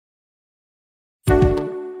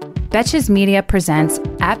Betches Media presents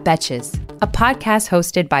At Betches, a podcast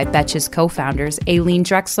hosted by Betches co-founders Aileen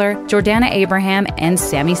Drexler, Jordana Abraham, and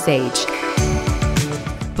Sammy Sage.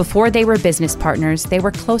 Before they were business partners, they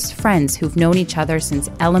were close friends who've known each other since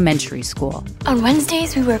elementary school. On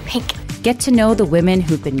Wednesdays, we wear pink. Get to know the women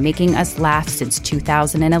who've been making us laugh since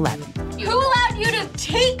 2011. Who allowed you to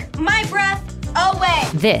take my breath away?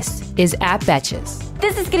 This is At Betches.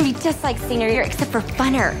 This is going to be just like senior year, except for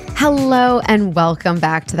funner. Hello and welcome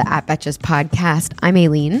back to the At Betches podcast. I'm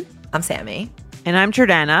Aileen. I'm Sammy. And I'm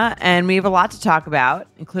Jordana, and we have a lot to talk about,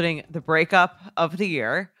 including the breakup of the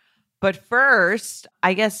year. But first,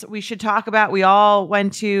 I guess we should talk about, we all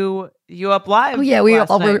went to You Up Live. Oh yeah, we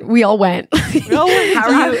all went. We all went. How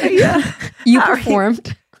are you? Yeah. You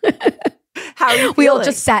performed. How are you We all feeling?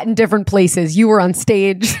 just sat in different places. You were on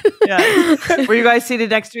stage. Yeah. Were you guys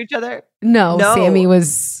seated next to each other? No, No. Sammy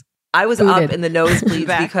was. I was booted. up in the nosebleeds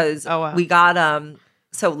Back. because Oh, wow. we got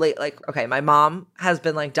so late. Like, okay, my mom has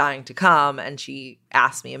been like dying to come, and she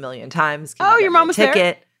asked me a million times. "Can Oh, you get your me a mom was there?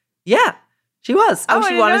 ticket?" Yeah, she was. Oh, I she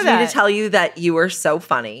didn't wanted know me that. to tell you that you were so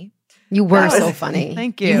funny. You were That was- so funny.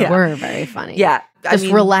 Thank you. You Yeah. were very funny. Yeah, Just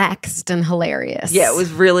relaxed and hilarious. Yeah, it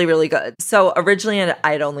was really, really good. So originally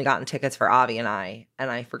I had only gotten tickets for Avi and I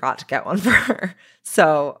forgot to get one for her.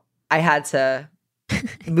 So I had to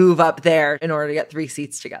move up there in order to get 3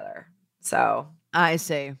 seats together. So, I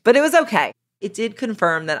see. but it was okay. It did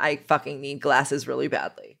confirm that I fucking need glasses really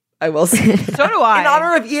badly. I will say. So do I. In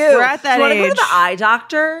honor of you. We're at that Do you want to go to age. the eye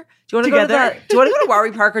doctor? Do you want to go to Together? do you want to go to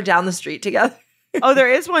Warby Parker down the street together? Oh,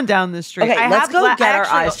 there is one down the street. Okay, I let's have go I get our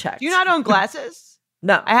actually eyes don't- checked. Do you not own glasses?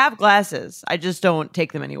 No. I have glasses. I just don't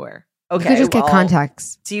take them anywhere. Okay. You could just get well,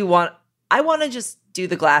 contacts. Do you want I want to just do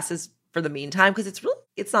the glasses for the meantime because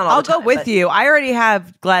it's not all I'll the go time, with but- you. I already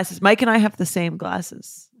have glasses. Mike and I have the same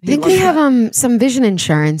glasses. I think we have some vision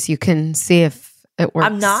insurance. You can see if it works.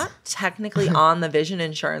 I'm not technically on the vision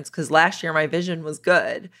insurance because last year my vision was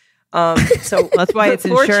good. So That's why it's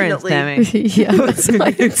insurance, fortunately- Tammy. Yeah, that's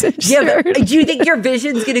why it's Yeah, but insured. do you think your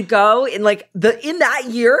vision's gonna go in like in that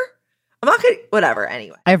year? I'm not gonna whatever.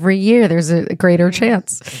 Anyway, Every year there's a greater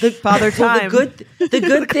chance. Father time. the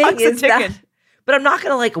good thing clock's is that. ticking. But I'm not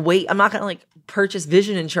gonna like wait. I'm not gonna like purchase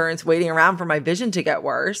vision insurance waiting around for my vision to get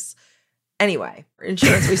worse. Anyway,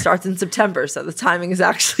 insurance restarts in September, so the timing is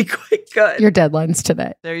actually quite good. Your deadline's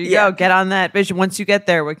today. There you Yeah. go. Get on that vision. Once you get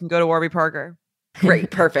there, we can go to Warby Parker. Great,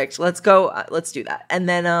 perfect. Let's go. Let's do that. And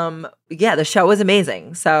then, yeah, the show was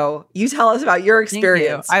amazing. So you tell us about your Thank you.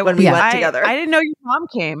 experience when we Yeah. went together. I didn't know your mom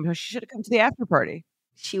came. She should have come to the after party.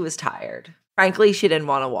 She was tired. Frankly, she didn't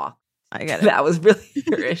want to walk. I get it. That was really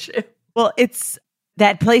her issue. Well,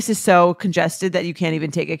 that place is so congested that you can't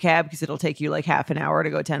even take a cab because it'll take you like half an hour to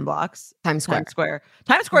go 10 blocks. Times Square.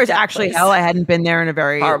 Times Square is That actually place. hell. I hadn't been there in a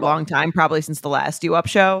very Horrible. long time, probably since the last You Up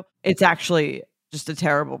show. It's actually just a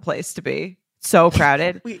terrible place to be. So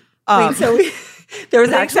crowded. Wait, Um, so there was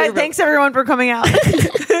thanks, actually thanks everyone for coming out.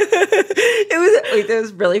 it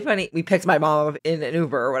was really funny. We picked my mom up in an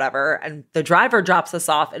Uber or whatever, and the driver drops us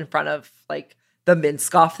off in front of like the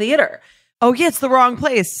Minskoff Theater. Oh, yeah, it's the wrong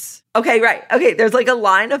place. Okay, right. Okay, there's like a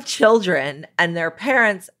line of children and their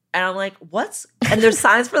parents, and I'm like, and there's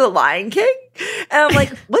signs for the Lion King, and I'm like,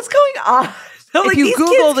 what's going on? I'm If like, you these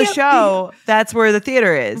Google kids the can't show, that's where the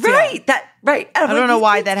theater is. be- Yeah. right? Right. And I'm I like, don't know these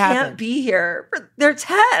why kids that Can't happened. be here. They're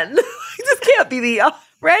 10. This can't be the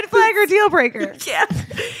Red flag or deal breaker? yeah.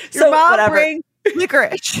 Your So, mom whatever. bring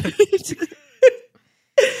licorice.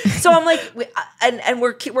 So I'm like, and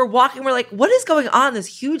we're walking. We're like, what is going on? This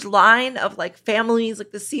huge line of like families.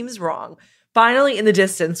 Like this seems wrong. Finally, in the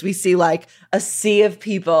distance, we see like a sea of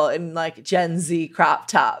people in like Gen Z crop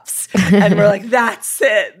tops, and we're like, that's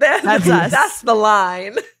it. That's us. That's the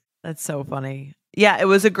line. That's so funny. Yeah, it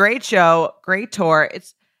was a great show, great tour.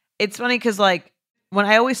 It's funny because like when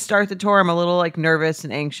I always start the tour, I'm a little like nervous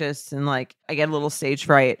and anxious, and like I get a little stage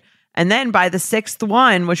fright. And then by the 6th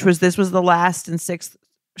one, this was the last and 6th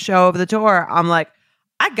show of the tour, I'm like,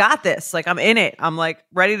 I got this. Like I'm in it. I'm like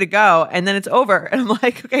ready to go. And then it's over, and I'm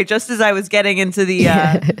like, okay. Just as I was getting into the,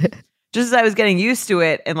 just as I was getting used to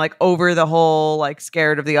it, and like over the whole like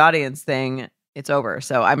scared of the audience thing, it's over.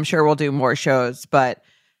 So I'm sure we'll do more shows, but.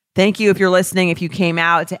 Thank you if you're listening. If you came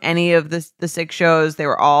out to any of the 6 shows, they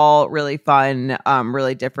were all really fun,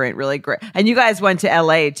 really different, really great. And you guys went to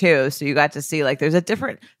LA too, so you got to see like there's a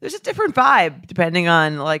different vibe depending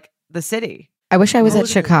on like the city. I wish I was at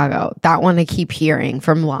Chicago. That one I keep hearing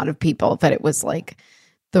from a lot of people that it was like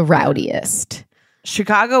the rowdiest.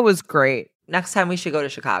 Chicago was great, Next time we should go to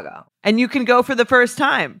Chicago. and you can go for the first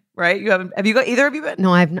time, right? You haven't? Have you got either of you been?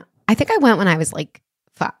 No, I've not. I think I went when I was like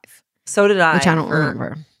 5. So did I. Which I don't for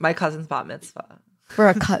remember. My cousin's bat mitzvah. We're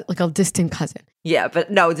a distant cousin. Yeah, but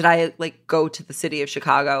no, did I like go to the city of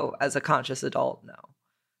Chicago as a conscious adult? No.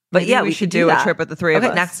 But Maybe yeah, we should do that. a trip with the three of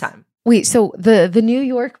us next time. Wait, so the New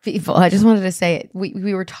York people, I just wanted to say it.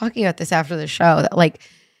 We were talking about this after the show, that like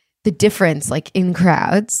the difference like in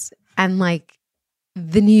crowds, and like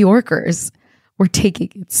the New Yorkers were taking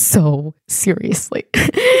it so seriously.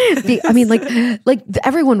 I mean, like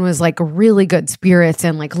everyone was like really good spirits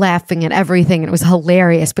and like laughing at everything, and it was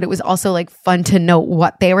hilarious, but it was also like fun to note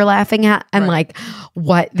what they were laughing at and like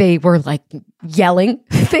what they were like yelling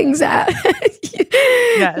things at.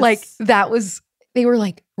 Yes. Like they were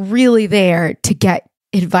like really there to get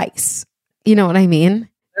advice. You know what I mean?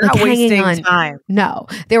 They're Like not wasting on time. No,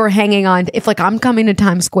 they were hanging on. If like I'm coming to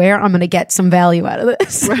Times Square, I'm going to get some value out of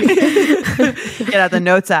this. Get out the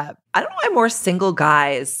notes app. I don't know why more single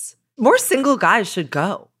guys should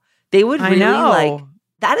go. They would really like,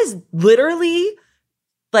 that is literally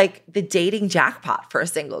like the dating jackpot for a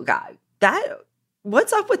single guy.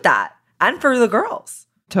 What's up with that? And for the girls.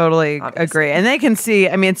 Totally Obviously. agree. And they can see,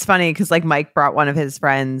 I mean, it's funny because like Mike brought one of his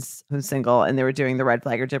friends who's single and they were doing the red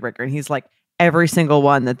flag or deal breaker. And he's like, every single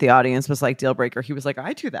one that the audience was like deal breaker, he was like,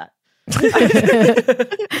 I do that.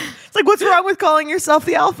 It's like, what's wrong with calling yourself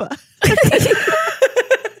the alpha?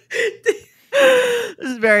 This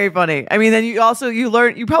is very funny. I mean, then you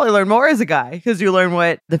probably learn more as a guy because you learn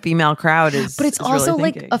what the female crowd is. But it's is also really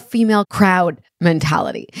like thinking. a female crowd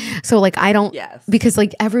mentality. So like I don't, because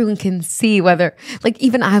like everyone can see whether, like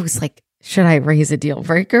even I was like, should I raise a deal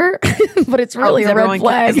breaker? But it's really a red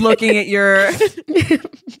flag. Is looking at your.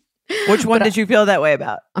 Which one did you feel that way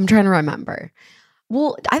about? I'm trying to remember.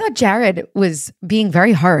 Well, I thought Jared was being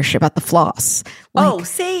very harsh about the floss. Like,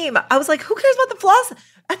 Same. I was like, who cares about the floss?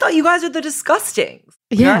 I thought you guys are the disgustings.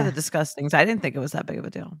 We are yeah. the disgustings. I didn't think it was that big of a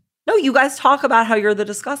deal. No, you guys talk about how you're the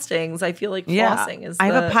disgustings. I feel like flossing is. I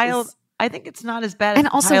have a pile. I think it's not as bad And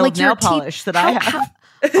as also pile like of your nail polish that I have.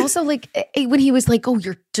 Also like when he was like, oh,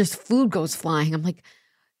 you're just food goes flying. I'm like,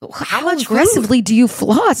 how much aggressively do you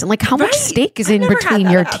floss? And like how much steak is in between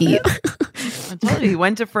your teeth? I told you, he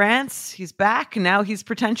went to France. He's back. Now he's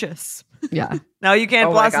pretentious. Yeah. Now you can't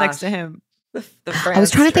Oh my floss next gosh. to him. I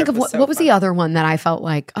was trying to think of what was the other one that I felt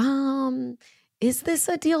like, is this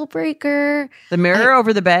a deal breaker? The mirror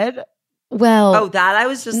over the bed. Well, Oh, that I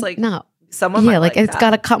was just like, no. someone Yeah, might like it's that. got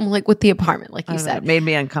to come like with the apartment, like I you don't know, said. it made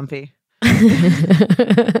me uncomfy.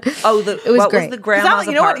 Oh, It was what great. was the grandma's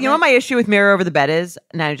You know what apartment? my issue with mirror over the bed is,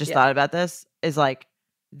 and I just thought about this, is like,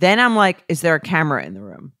 then I'm like, is there a camera in the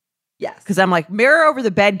room? Yes. Because I'm like, mirror over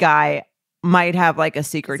the bed guy might have like a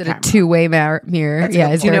secret Is it a camera. two-way mirror? That's a Yeah.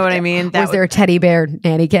 good Is Do you there know a- what I mean? That Was there a teddy bear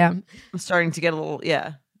nanny cam? I'm starting to get a little,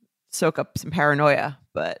 soak up some paranoia,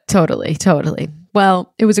 but Totally.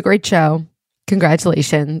 Well, it was a great show.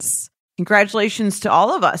 Congratulations. congratulations to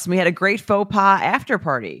all of us. We had a great faux pas after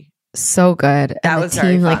party. So good. That And was the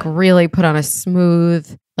very team like fun. really put on a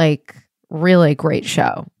smooth, like really great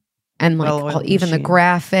show. And like Well-oiled even the machine.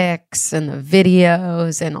 graphics and the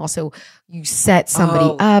videos, and also you set somebody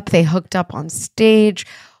Oh. up, they hooked up on stage.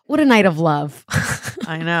 What a night of love.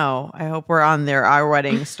 I know. I hope we're on our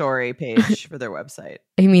wedding story page for their website.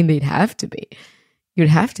 I mean, they'd have to be. You'd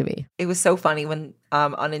have to be. It was so funny when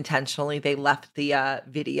unintentionally they left the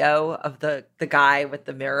video of the guy with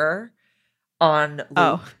the mirror on loop.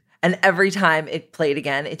 Oh. And every time it played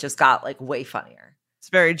again, it just got like way funnier. It's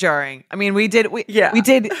very jarring. I mean, we did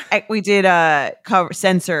cover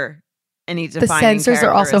censor any The defining censors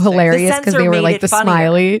are also characteristics. hilarious because censor they were made like it the funnier.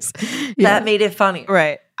 smileys. Yeah. That made it funny.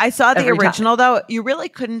 Right. I saw the Every time. original though. You really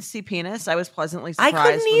couldn't see penis. I was pleasantly I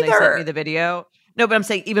surprised couldn't when they sent either. me the video. No, but I'm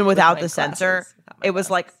saying even without my the censor, glasses, without my it was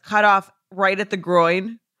glasses. like cut off right at the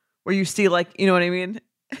groin where you see like, you know what I mean?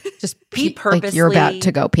 Just He like you're about purposely-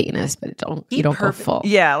 to go penis, but you don't go full.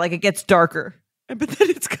 Yeah, like it gets darker. But then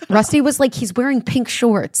it's cut off. Rusty was like, he's wearing pink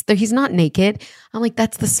shorts. He's not naked. I'm like,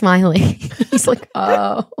 that's the smiley. He's like,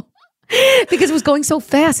 oh. Because it was going so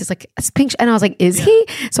fast. It's like, it's pink. And I was like, is he?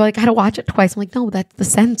 So like, I had to watch it twice. I'm like, no, that's the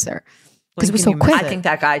censor. Because it was so Blinking, you quick. I think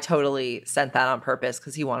that guy totally sent that on purpose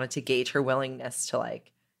because he wanted to gauge her willingness to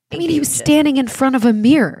like. I mean, he was engage in- standing in front of a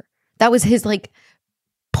mirror. That was his like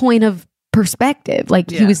point of perspective. Like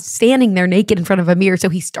he Yeah. was standing there naked in front of a mirror. So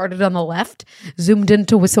he started on the left, zoomed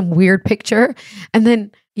into with some weird picture, and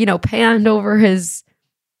then, panned over his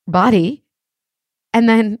body, and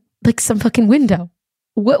then like some fucking window.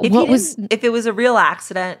 What If it was a real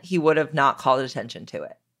accident, he would have not called attention to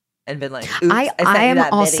it and been like, "Oops, I sent I you am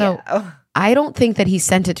that also- video." I don't think that he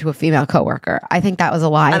sent it to a female coworker. I think that was a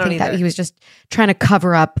lie. I don't think that either. he was just trying to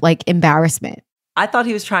cover up like embarrassment. I thought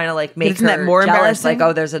he was trying to like make Isn't that her more jealous. embarrassing? Like,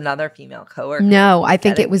 oh, there's another female coworker. No, I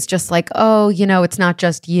think Getting- it was just like, oh, it's not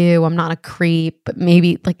just you. I'm not a creep, but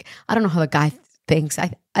maybe like I don't know how the guy thinks.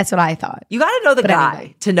 That's what I thought. You got to know the But guy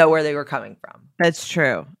anyway. to know where they were coming from. That's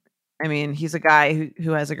true. I mean, he's a guy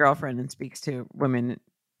who has a girlfriend and speaks to women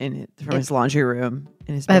from his laundry room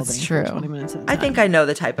in his That's building true. for 20 minutes at a I time. think I know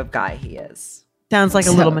the type of guy he is. Sounds like a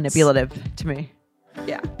little Totes. manipulative to me.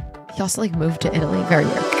 Yeah. He also like moved to Italy. Very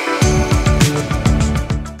weird.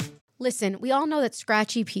 Listen, we all know that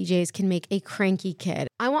scratchy PJs can make a cranky kid.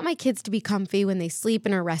 I want my kids to be comfy when they sleep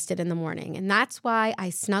and are rested in the morning, and that's why I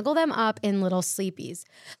snuggle them up in Little Sleepies.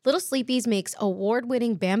 Little Sleepies makes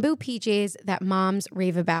award-winning bamboo PJs that moms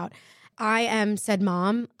rave about. I am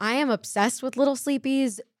obsessed with Little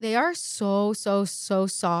Sleepies. They are so, so, so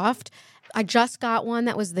soft. I just got one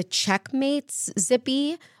that was the Checkmates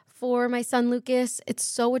Zippy for my son Lucas. It's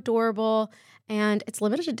so adorable. And it's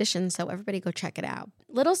limited edition, so everybody go check it out.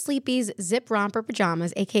 Little Sleepy's Zip Romper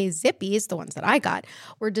Pajamas, aka Zippies, the ones that I got,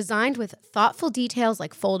 were designed with thoughtful details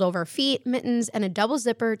like fold-over feet, mittens, and a double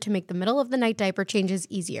zipper to make the middle-of-the-night diaper changes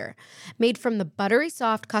easier. Made from the buttery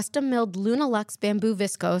soft, custom-milled Luna Luxe bamboo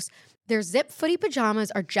viscose, their zip footy pajamas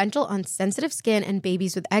are gentle on sensitive skin and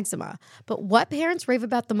babies with eczema. But what parents rave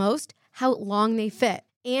about the most? How long they fit.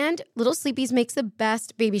 And Little Sleepies makes the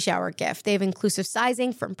best baby shower gift. They have inclusive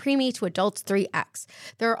sizing from preemie to adults 3X.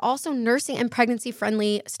 There are also nursing and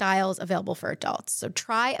pregnancy-friendly styles available for adults. So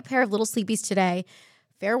try a pair of Little Sleepies today.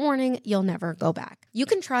 Fair warning, you'll never go back. You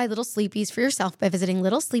can try Little Sleepies for yourself by visiting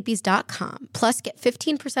littlesleepies.com. Plus, get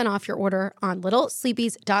 15% off your order on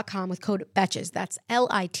littlesleepies.com with code BETCHES. That's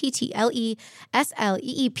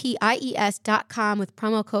LITTLESLEEPIES.com with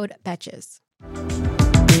promo code BETCHES.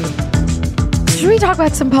 Should we talk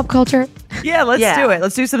about some pop culture? Yeah, let's Yeah. do it.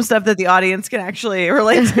 Let's do some stuff that the audience can actually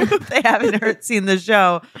relate to if they haven't seen the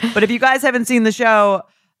show. But if you guys haven't seen the show,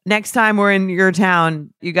 next time we're in your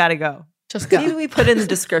town, you got to go. Just Maybe go. we put in the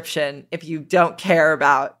description if you don't care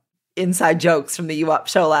about inside jokes from the You Up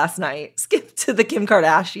show last night, skip to the Kim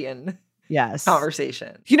Kardashian Yes.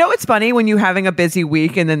 conversation. You know what's funny when you're having a busy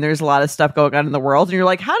week and then there's a lot of stuff going on in the world and you're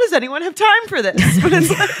like, how does anyone have time for this? But it's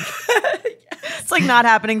like, it's like not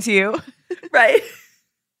happening to you. Right.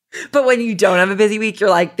 But when you don't have a busy week, you're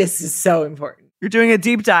like, this is so important. You're doing a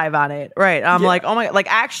deep dive on it. Right. I'm Yeah. like, oh my, like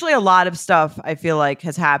actually a lot of stuff I feel like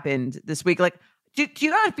has happened this week. Like, do you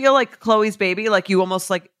not feel like Chloe's baby? Like you almost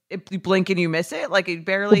like, if you blink and you miss it, like it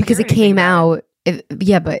barely Because hear it anything came about it.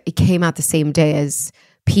 out. But it came out the same day as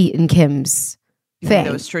Pete and Kim's You think thing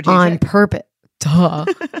that was strategic? on purpose. Duh.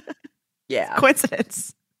 Yeah.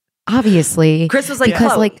 Coincidence. Obviously. Chris was like,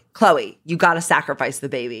 Because, Chloe, you got to sacrifice the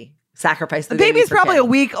baby. Sacrifice the The baby. baby's for probably Kim. a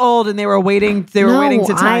week old and they were waiting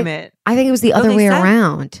to time it. I think it was the other they way said.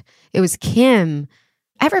 around. It was Kim.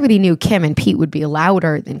 Everybody knew Kim and Pete would be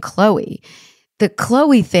louder than Chloe. The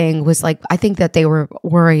Chloe thing was like, I think that they were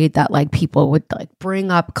worried that like people would like bring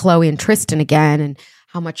up Chloe and Tristan again and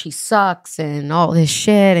how much he sucks and all this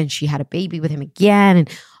shit. And she had a baby with him again and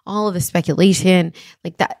all of the speculation.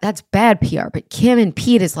 Like that's bad PR. But Kim and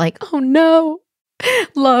Pete is like, oh no,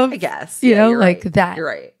 love. I guess. You know, you're like right. that. You're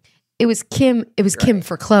right. It was Kim. It was You're Kim right.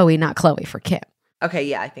 for Chloe, not Chloe for Kim. Okay.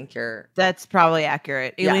 Yeah. I think you're. That's probably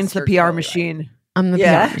accurate. Yes, Eileen's the you're PR totally machine. I'm the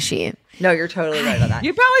Yeah. PR machine. No, you're totally right on that.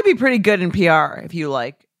 You'd probably be pretty good in PR if you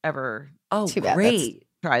like ever Oh, Too bad, great.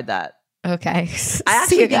 tried that. Okay. I See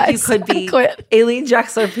actually you think you guys. could be Quit. Aileen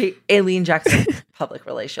Jackson, public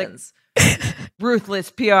relations. Ruthless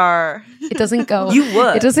PR. It doesn't go. You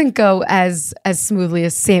would. It doesn't go as smoothly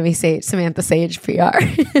as Samantha Sage PR.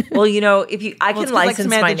 Well, you know, if you, I Well, can it's 'cause, like, license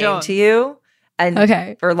Samantha my name Jones. to you, and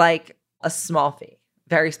Okay. for like a small fee,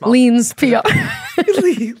 very small. Leans PR.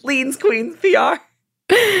 Leans Queens PR.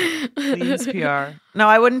 Eileen's PR. No,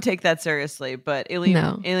 I wouldn't take that seriously, but Aileen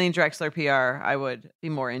Drexler PR, I would be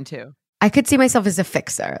more into. I could see myself as a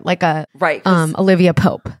fixer, like a Right. 'cause- Olivia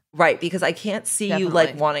Pope. right. Because I can't see you Definitely.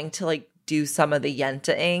 like wanting to like do some of the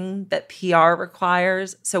yenta-ing that PR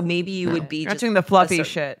requires. So maybe you would be You're not just doing the fluffy a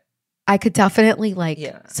certain- shit. I could definitely like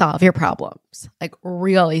Yeah. solve your problems, like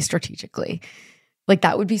really strategically. Like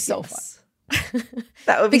that would be so Yes.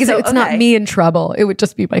 That would be because so, it's not okay. me in trouble. It would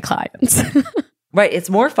just be my clients. Right. It's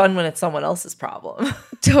more fun when it's someone else's problem,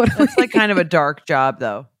 Totally. It's like kind of a dark job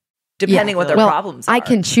though. depending what their Well, problems are. I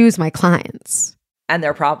can choose my clients. and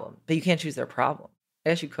their problem, but you can't choose their problem. I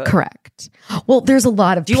guess you could. Correct. Well, there's a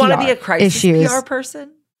lot of Do you want to PR be a crisis issues. PR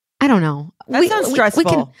person? I don't know. That sounds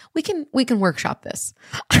stressful. We can workshop this.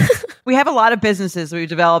 We have a lot of businesses we've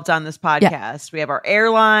developed on this podcast. We have our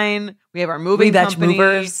airline, we have our moving We Betch company.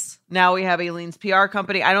 Movers. Now we have Eileen's PR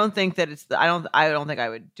company. I don't think that I don't think I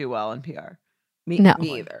would do well in PR. Me No.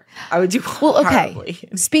 either. I would do Well, okay. horribly.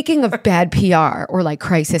 Speaking of bad PR or like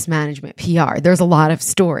crisis management PR, there's a lot of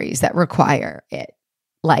stories that require it.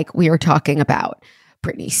 Like we were talking about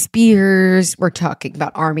Britney Spears, we're talking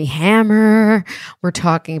about Armie Hammer, we're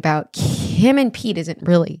talking about Kim and Pete isn't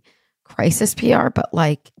really crisis PR, but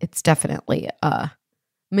like it's definitely a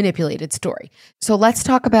manipulated story. So let's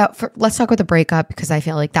talk about the breakup because I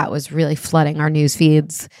feel like that was really flooding our news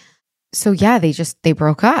feeds. So yeah, they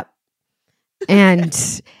broke up.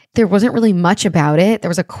 And there wasn't really much about it. There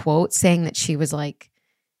was a quote saying that she was like,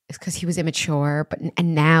 it's because he was immature,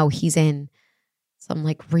 and now he's in some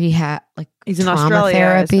like rehab, like He's in trauma Australia.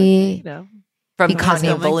 therapy. From Because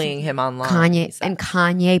Kanye of bullying him online.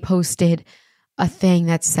 Kanye posted a thing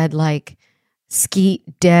that said like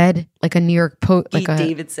Skeet dead, like a New York Post, like Pete a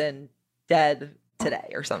Davidson dead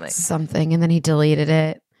today or something. and then he deleted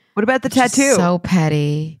it. What about the Which is tattoo? so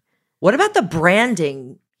petty. What about the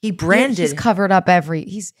branding? He branded. He's covered up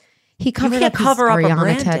he covered can't up his cover up a Ariana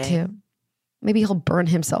branding. tattoo. Maybe he'll burn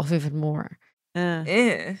himself even more.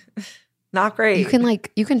 Not great.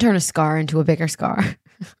 You can turn a scar into a bigger scar.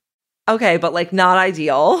 Okay, but like not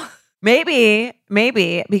ideal. Maybe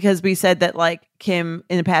because we said that like Kim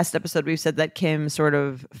in the past episode, we've said that Kim sort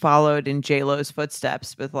of followed in J-Lo's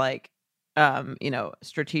footsteps with like,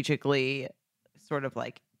 strategically sort of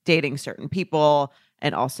like dating certain people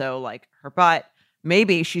and also like her butt.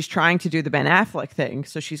 Maybe she's trying to do the Ben Affleck thing.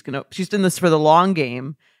 So she's doing this for the long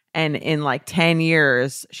game. And in like 10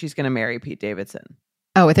 years, she's going to marry Pete Davidson.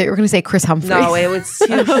 Oh, I thought you were going to say Chris Humphries. No, it was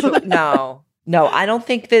too short. No, I don't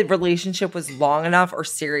think the relationship was long enough or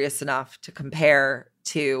serious enough to compare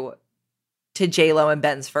to J-Lo and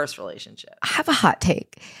Ben's first relationship. I have a hot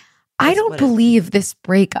take. I What don't is it? believe this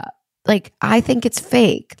breakup. Like, I think it's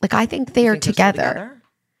fake. Like, I think they You are think they're still together.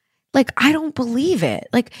 Like, I don't believe it.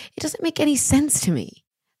 Like, it doesn't make any sense to me.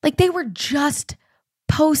 Like, they were just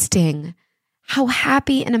posting how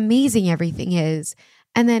happy and amazing everything is.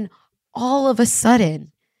 And then all of a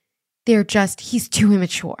sudden, he's too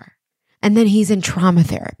immature. And then he's in trauma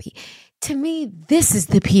therapy. To me, this is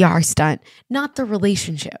the PR stunt, not the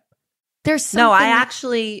relationship. There's something No,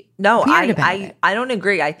 I weird about it. I don't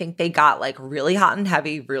agree. I think they got like really hot and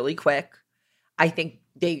heavy really quick. I think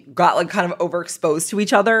they got like kind of overexposed to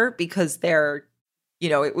each other because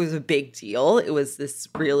it was a big deal. It was this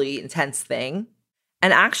really intense thing.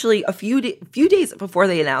 And actually a few days before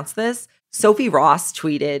they announced this, Sophie Ross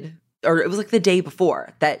tweeted, or it was like the day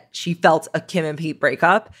before, that she felt a Kim and Pete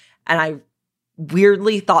breakup. And I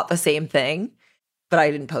weirdly thought the same thing, but I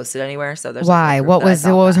didn't post it anywhere. So there's Why? no proof What that I was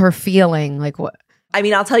thought that. her feeling? Like, what I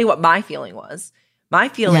mean, I'll tell you what my feeling was. My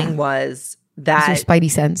feeling was was your that spidey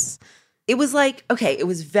sense? it was like, okay, it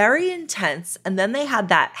was very intense. And then they had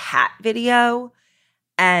that hat video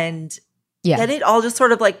and Yeah. then it all just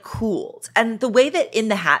sort of like cooled. And the way that in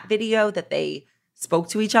the hat video that they spoke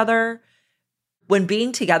to each other when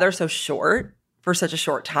being together so short for such a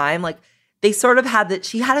short time, like they sort of had that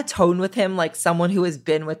she had a tone with him like someone who has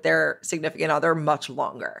been with their significant other much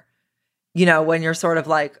longer. You know, when you're sort of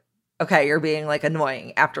like, okay, you're being like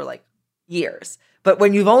annoying after like years. But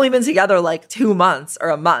when you've only been together like 2 months or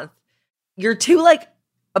a month, you're too like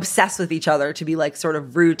obsessed with each other to be like sort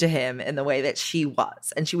of rude to him in the way that she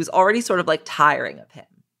was. And she was already sort of like tiring of him.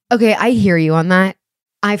 Okay, I hear you on that.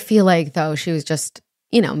 I feel like though she was just,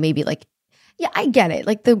 maybe like, yeah, I get it.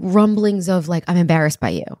 Like the rumblings of like, I'm embarrassed by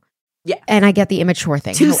you. Yeah. And I get the immature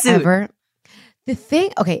thing. Too soon. However, the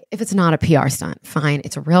thing, okay, if it's not a PR stunt, fine.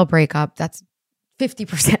 It's a real breakup. That's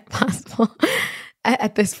 50% possible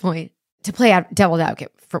at this point. To play out devil's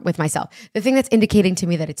advocate with myself. The thing that's indicating to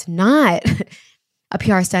me that it's not a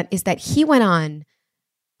PR stunt is that he went on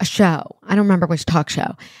a show. I don't remember which talk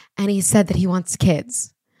show. And he said that he wants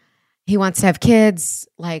kids. He wants to have kids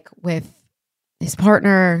like with his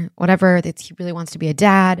partner, whatever, that he really wants to be a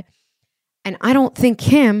dad. And I don't think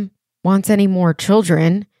Kim wants any more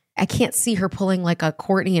children. I can't see her pulling like a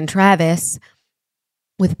Courtney and Travis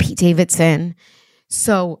with Pete Davidson.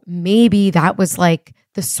 So maybe that was like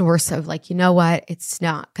the source of like, you know what? It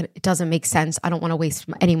doesn't make sense. I don't want to waste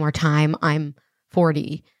any more time. I'm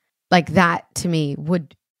 40. Like that to me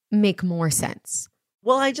would make more sense.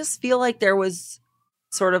 Well, I just feel like there was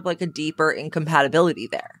sort of like a deeper incompatibility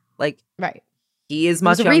there. Like Right. he is It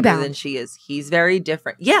much was a younger rebound. than she is. He's very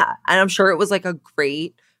different. Yeah. And I'm sure it was like a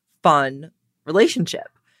great, fun relationship.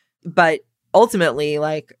 But ultimately,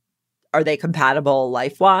 like, are they compatible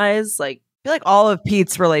life-wise? Like, I feel like all of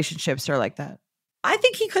Pete's relationships are like that. I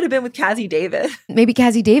think he could have been with Cassie David. Maybe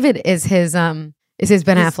Cassie David is his Ben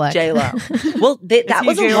Affleck. J-Lo. Well, that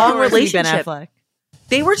was a long relationship.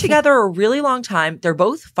 They were together a really long time. They're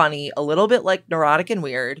both funny, a little bit like neurotic and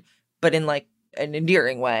weird, but in like an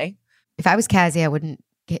endearing way. If I was Cassie, I wouldn't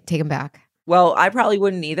take him back. Well, I probably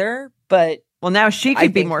wouldn't either, but Well, now she I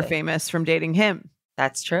could be think more that- famous from dating him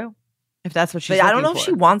that's true. if that's what she's But I don't know looking if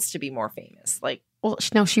she for. wants to be more famous. Like, Well,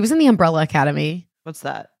 no, she was in the Umbrella Academy, What's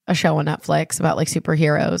that? a show on Netflix about like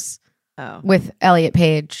superheroes Oh. with Elliot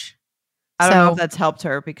Page. I don't know So- if that's helped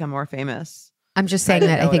her become more famous. I'm just I saying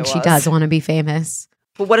didn't that I know think what it she was. does want to be famous.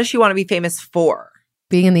 but what does she want to be famous for?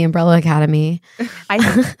 Being in the Umbrella Academy. I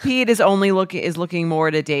think Pete is looking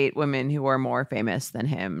more to date women who are more famous than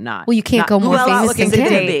him. Not Well, you can't go not- more Who else famous looking than to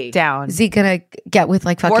Kim. date? date down. Is he gonna get with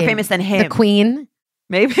like fucking More famous than him. the Queen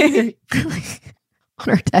Maybe. like, on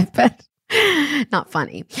her deathbed? Not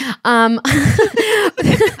funny.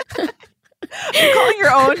 You're calling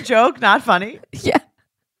your own joke not funny? Yeah,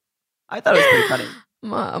 I thought it was pretty funny.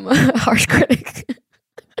 Mom, harsh critic.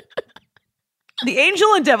 The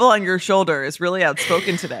angel and devil on your shoulder is really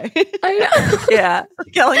outspoken today. I know. Yeah.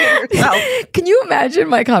 Yelling at yourself Can you imagine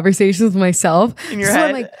my conversations with myself? in your This is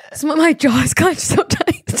head. when this is when my jaw's got so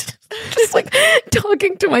tight. Just like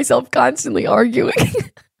talking to myself, constantly arguing.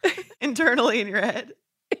 Internally in your head.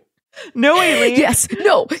 No, Aileen. Yes,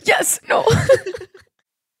 no,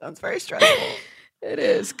 Sounds very stressful. It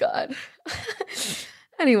is, God.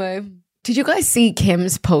 Anyway, did you guys see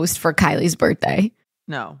Kim's post for Kylie's birthday?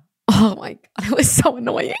 No. Oh my God, it was so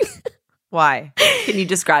annoying. Why? Can you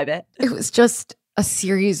describe it? It was just a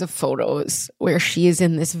series of photos where she is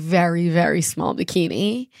in this very, very small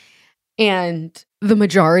bikini. And the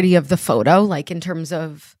majority of the photo, like in terms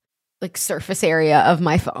of like surface area of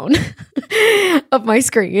my phone, of my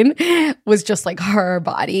screen, was just like her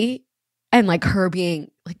body and like her being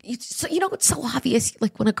like, it's so obvious.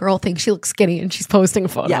 Like when a girl thinks she looks skinny and she's posting a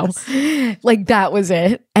photo, like that was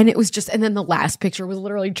it. And it was just, and then the last picture was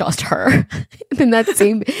literally just her. And that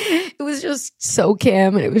same, it was just so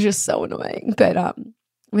Kim, and it was just so annoying. But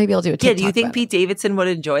maybe I'll do a TikTok. Yeah, do you think about it. Pete Davidson would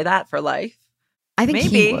enjoy that for life? I think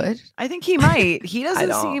Maybe. he would. I think he might. He doesn't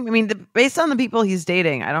don't. seem, I mean, based on the people he's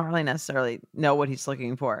dating, I don't really necessarily know what he's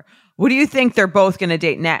looking for. What do you think they're both going to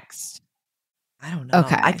date next? I don't know.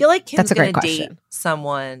 Okay. I feel like Kim's That's a going great to date question.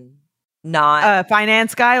 someone not A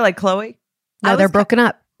finance guy like Chloe? No, I they're was- broken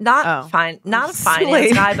up. not Oh. not a Slay.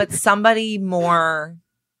 finance guy, but somebody more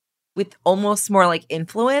with almost more like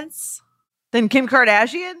influence. Then Kim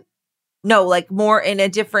Kardashian? No, like more in a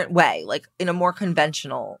different way, like in a more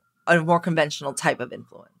conventional type of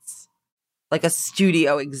influence, like a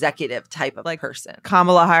studio executive type of Like person.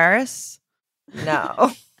 Kamala Harris?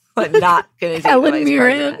 No, but not gonna date Helen the vice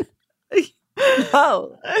Mirren. president.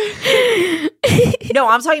 No, no,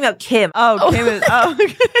 I'm talking about Kim. Oh, Kim is. Oh,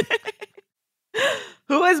 okay.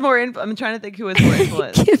 Who has more influence? I'm trying to think who has more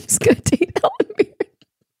influence. Kim's gonna date Helen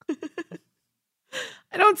Mirren.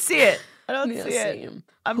 I don't see it. I don't Yeah, see it. same.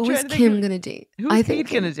 I'm Who trying is to think Kim gonna date? Who's I Pete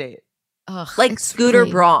Kim- going to date? Ugh, Like it's Scooter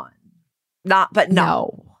really- Braun, but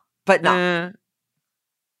Uh,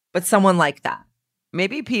 but someone like that.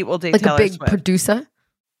 maybe Pete will date like Taylor a big Swift. producer.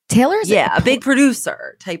 Taylor's Yeah, a big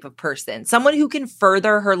producer type of person, someone who can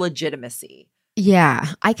further her legitimacy.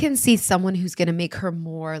 Yeah, I can see someone who's going to make her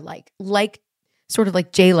more like sort of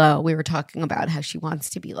like J-Lo. We were talking about how she wants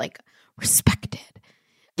to be like respected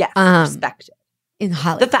Yes, Um, respected. in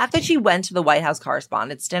Hollywood. The fact that she went to the White House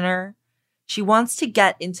Correspondents' Dinner, she wants to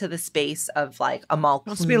get into the space of like Amal Clooney.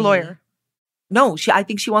 Wants to be a lawyer. No, I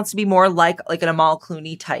think she wants to be more like an Amal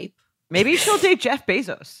Clooney type. Maybe she'll date Jeff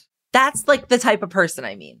Bezos. That's like the type of person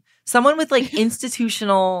I mean. Someone with like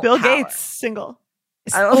institutional Bill power. Gates, single.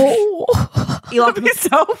 I don't Oh, Elon That would be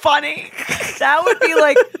so funny. That would be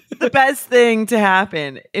like the best thing to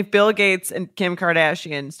happen. If Bill Gates and Kim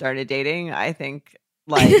Kardashian started dating, I think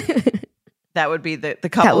like that would be the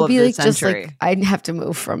couple that would of be the like just century. like I'd have to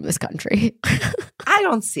move from this country. I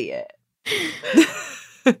don't see it.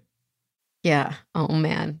 Yeah. Oh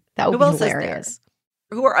man, that would Who be else is there? hilarious.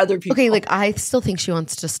 Who are other people? Okay, like I still think she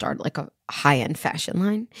wants to start like a high-end fashion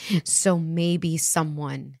line. So maybe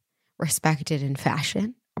someone respected in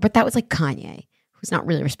fashion. But that was like Kanye, who's not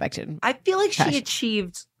really respected. I feel like she Fashion.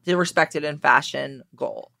 achieved the respected in fashion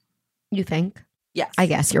goal. You think? Yes. I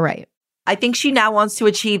guess you're right. I think she now wants to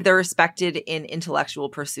achieve the respected in intellectual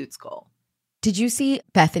pursuits goal. Did you see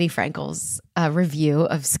Bethany Frankel's review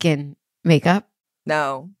of skin makeup?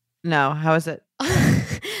 No. No, how is it?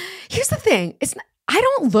 Here's the thing. I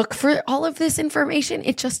don't look for all of this information.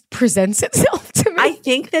 It just presents itself to me. I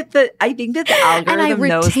think that the algorithm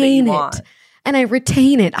knows that you retain want. it. And I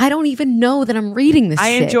retain it. I don't even know that I'm reading this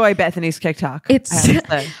I shit. enjoy Bethany's TikTok. It's- I have to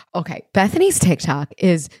say. Okay, Bethany's TikTok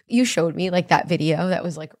is, you showed me like that video that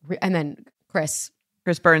was like, and then Chris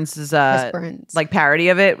Chris Burns' Burns. like parody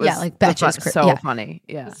of it was Yeah, like Betches was Chris- so yeah. funny.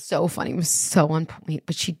 Yeah. It was so funny. It was so on point.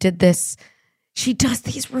 But she did this she does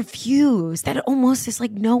these reviews that almost is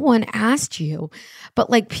like no one asked you, but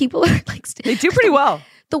like people are like They do pretty well.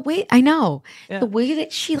 The way I know the way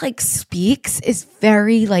that she like speaks is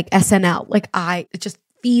very like SNL. Like it just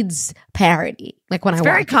feeds parody. Like when It's I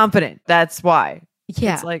very watch confident. That's why.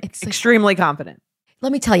 Yeah, It's like it's extremely confident.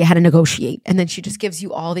 let me tell you how to negotiate. And then she just gives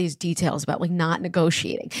you all these details about like not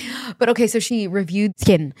negotiating. But okay, so she reviewed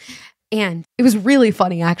Skin and it was really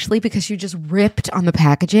funny actually because she just ripped on the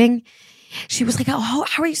packaging. She was like, oh,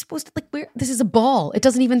 how are you supposed to like, this is a ball. It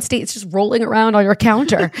doesn't even stay. It's just rolling around on your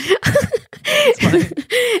counter.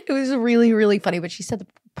 It was really, really funny. But she said the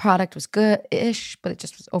product was good-ish, but it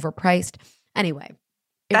just was overpriced. Anyway.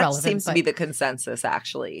 That seems to be the consensus,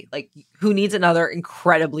 actually. Like, who needs another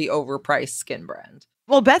incredibly overpriced skin brand?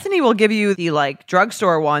 Well, Bethany will give you the like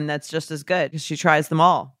drugstore one that's just as good because she tries them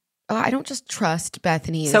all. Oh, I don't just trust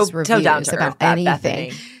Bethany's So reviews down to about earth, that anything.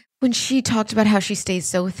 Bethany. When she talked about how she stays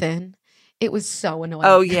so thin, it was so annoying.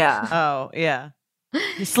 Oh, yeah. Oh, yeah.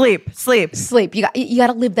 You sleep. Sleep. You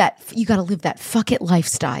gotta live that fuck it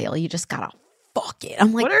lifestyle. You just gotta fuck it.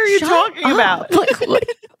 I'm like, What are you shut talking up. about? Like, what are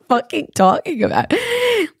you fucking talking about? Like,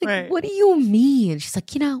 Right. what do you mean? She's like,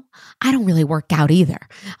 I don't really work out either.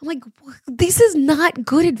 I'm like, this is not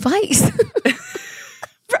good advice.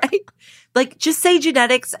 Right? Like, just say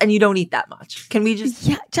genetics and you don't eat that much. Can we just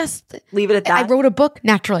just leave it at that? I wrote a book,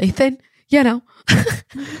 Naturally Thin,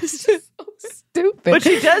 It's just so stupid. But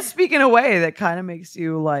she does speak in a way that kind of makes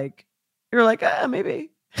you like, you're like,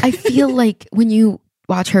 maybe. I feel like when you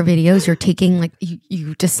watch her videos, you're taking like,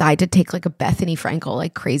 you decide to take like a Bethany Frankel,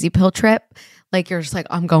 like crazy pill trip. Like you're just like,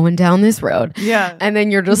 I'm going down this road. Yeah. And then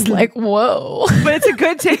you're just like, whoa. But it's a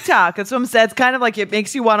good TikTok. That's what I'm saying. It's kind of like it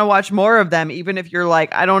makes you want to watch more of them, even if you're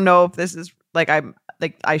like, I don't know if this is like, I'm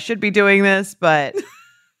like, I should be doing this, but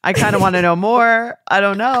I kind of want to know more. I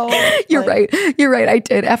don't know. You're right. I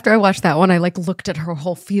did. After I watched that one, I like looked at her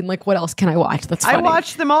whole feed and like, what else can I watch? That's funny. I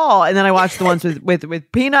watched them all. And then I watched the ones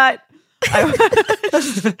with Peanut.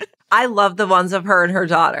 I love the ones of her and her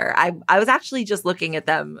daughter. I was actually just looking at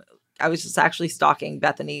them. I was just actually stalking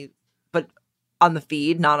Bethany, but on the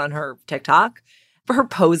feed, not on her TikTok. But her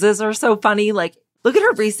poses are so funny. Like, look at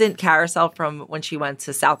her recent carousel from when she went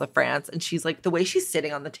to south of France. And she's like, the way she's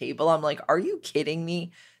sitting on the table, I'm like, are you kidding me?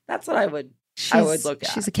 That's what I would look at.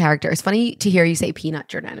 She's a character. It's funny to hear you say Peanut,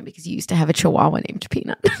 Jordana, because you used to have a Chihuahua named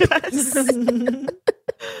Peanut.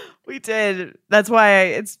 We did. That's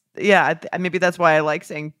why maybe that's why I like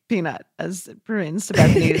saying Peanut as it pertains to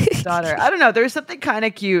Bethany's daughter. I don't know. There's something kind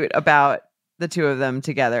of cute about the two of them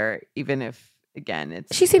together, even if, again,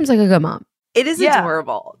 She seems like a good mom. It is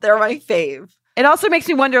adorable. They're my fave. It also makes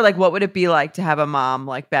me wonder, like, what would it be like to have a mom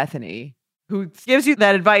like Bethany who gives you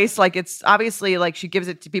that advice? Like, it's obviously like she gives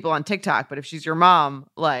it to people on TikTok, but if she's your mom,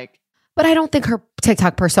 like. But I don't think her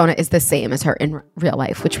TikTok persona is the same as her in real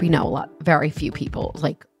life, which we know very few people.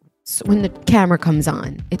 Like, so when the camera comes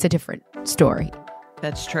on, it's a different story.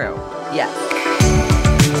 That's true. Yes.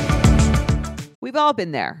 We've all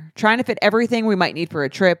been there, trying to fit everything we might need for a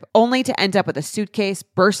trip, only to end up with a suitcase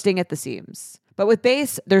bursting at the seams. But with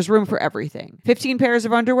Base, there's room for everything. 15 pairs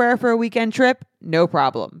of underwear for a weekend trip? No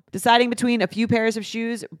problem. Deciding between a few pairs of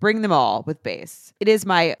shoes? Bring them all with Base. It is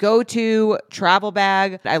my go-to travel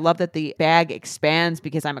bag. I love that the bag expands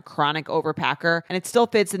because I'm a chronic overpacker and it still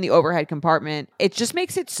fits in the overhead compartment. It just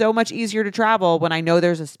makes it so much easier to travel when I know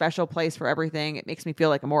there's a special place for everything. It makes me feel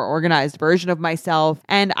like a more organized version of myself.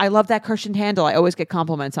 And I love that cushioned handle. I always get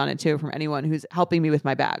compliments on it too from anyone who's helping me with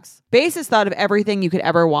my bags. Base has thought of everything you could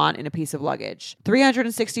ever want in a piece of luggage.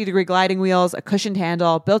 360-degree gliding wheels, a cushioned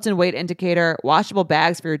handle, built-in weight indicator, washable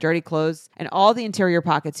bags for your dirty clothes, and all the interior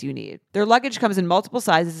pockets you need. Their luggage comes in multiple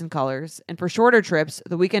sizes and colors, and for shorter trips,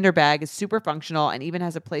 the Weekender bag is super functional and even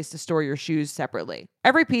has a place to store your shoes separately.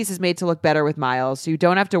 Every piece is made to look better with miles, so you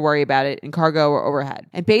don't have to worry about it in cargo or overhead.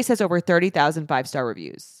 And Base has over 30,000 five-star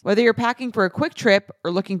reviews. Whether you're packing for a quick trip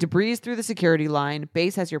or looking to breeze through the security line,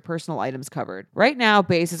 Base has your personal items covered. Right now,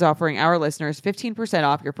 Base is offering our listeners 15%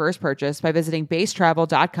 off your first purchase by visiting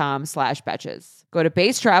basetravel.com/betches. Go to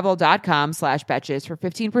basetravel.com/betches for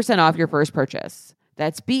 15% off your first purchase.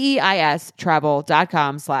 That's BEIS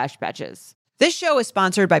travel.com/betches. This show is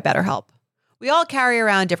sponsored by BetterHelp. We all carry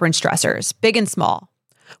around different stressors, big and small.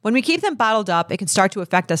 When we keep them bottled up, it can start to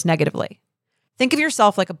affect us negatively. Think of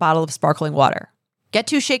yourself like a bottle of sparkling water. Get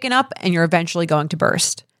too shaken up and you're eventually going to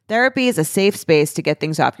burst. Therapy is a safe space to get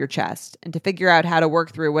things off your chest and to figure out how to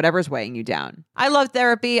work through whatever's weighing you down. I love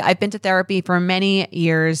therapy. I've been to therapy for many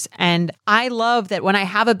years, and I love that when I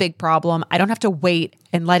have a big problem, I don't have to wait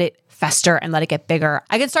and let it fester and let it get bigger,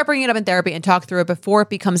 I can start bringing it up in therapy and talk through it before it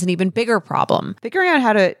becomes an even bigger problem. Figuring out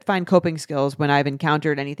how to find coping skills when I've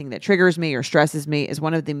encountered anything that triggers me or stresses me is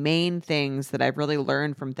one of the main things that I've really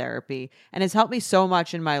learned from therapy and has helped me so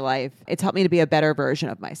much in my life. It's helped me to be a better version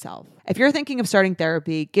of myself. If you're thinking of starting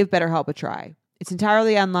therapy, give BetterHelp a try. It's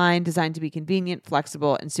entirely online, designed to be convenient,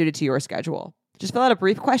 flexible, and suited to your schedule. Just fill out a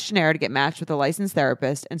brief questionnaire to get matched with a licensed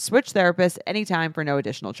therapist and switch therapists anytime for no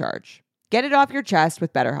additional charge. Get it off your chest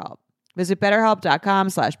with BetterHelp. Visit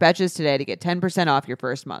BetterHelp.com/Betches today to get 10% off your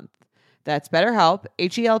first month. That's BetterHelp,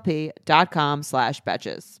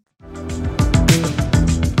 HELP.com/Betches.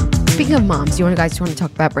 Speaking of moms, do you want to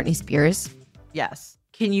talk about Britney Spears? Yes.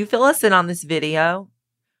 Can you fill us in on this video?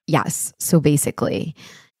 Yes. So basically,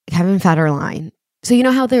 Kevin Federline. So you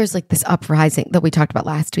know how there's like this uprising that we talked about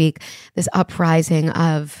last week, this uprising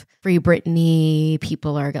of Free Britney.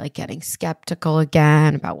 People are like getting skeptical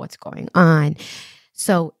again about what's going on.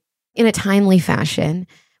 So in a timely fashion,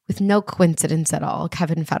 with no coincidence at all,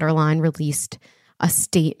 Kevin Federline released a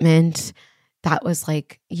statement that was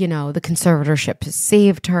like, you know, the conservatorship has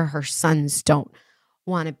saved her. Her sons don't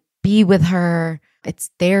want to be with her.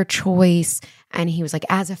 It's their choice. And he was like,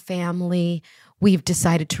 as a family, we've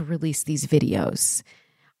decided to release these videos.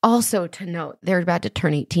 Also to note, they're about to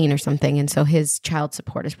turn 18 or something. And so his child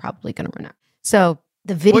support is probably going to run out. So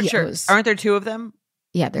the videos. Aren't there two of them?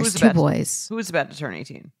 Yeah, there's two boys. Who's about to turn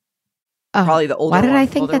 18? Oh, Probably the older why did one. I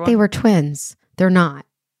think that they were twins? They're not.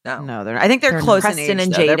 No, they're not. I think they're They're close not. in Preston age.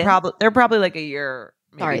 and though. Jaden? They're probably like a year,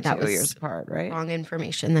 maybe Sorry, that 2 was years apart, right? Wrong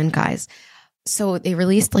information then, guys. So he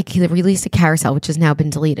released a carousel, which has now been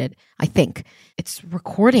deleted. I think it's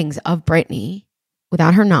recordings of Britney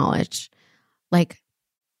without her knowledge, like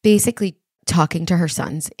basically talking to her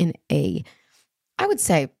sons in a, I would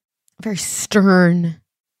say, very stern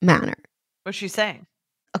manner. What's she saying?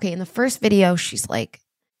 Okay, in the first video, she's like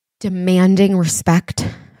demanding respect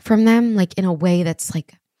from them, like in a way that's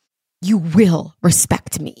like, you will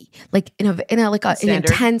respect me, like in a like an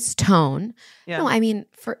intense tone. Yeah. No, I mean,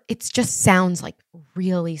 it just sounds like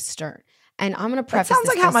really stern. And I'm gonna That preface sounds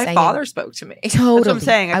this like how by my saying, father spoke to me. Totally. That's what I'm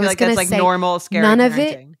saying. I feel was like that's gonna like say, normal, scary none of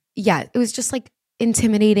parenting. it. Yeah, it was just like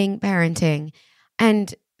intimidating parenting.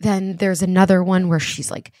 And then there's another one where she's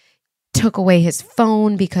like took away his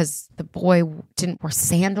phone because the boy didn't wear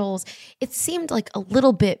sandals. It seemed like a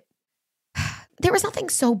little bit. There was nothing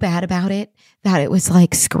so bad about it that it was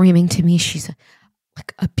like screaming to me she's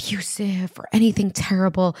like abusive or anything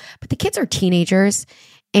terrible. But the kids are teenagers,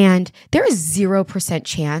 and there is 0%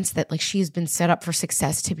 chance that like she's been set up for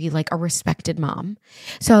success to be like a respected mom.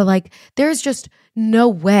 So like there's just no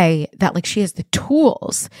way that like she has the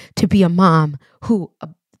tools to be a mom who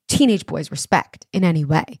teenage boys respect in any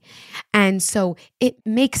way. And so it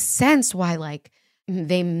makes sense why like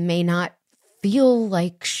they may not feel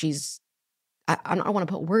like she's, I don't want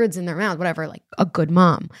to put words in their mouth, whatever, like a good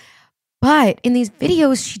mom. But in these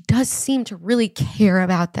videos, she does seem to really care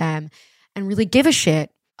about them and really give a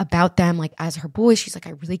shit about them. Like as her boys, she's like,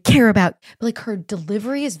 I really care about, but like her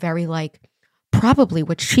delivery is very like probably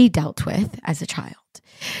what she dealt with as a child.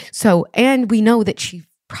 So, and we know that she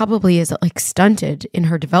probably is like stunted in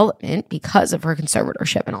her development because of her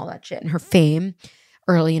conservatorship and all that shit and her fame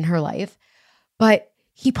early in her life. But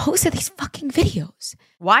he posted these fucking videos.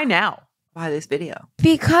 Why now? Why this video?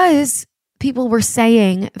 Because people were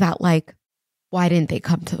saying that, like, why didn't they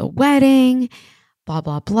come to the wedding? Blah,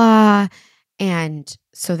 blah, blah. And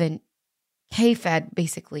so then K-Fed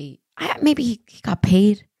basically, maybe he got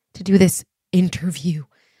paid to do this interview.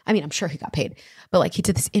 I mean, I'm sure he got paid, but like he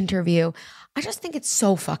did this interview. I just think it's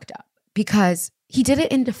so fucked up because he did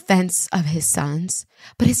it in defense of his sons,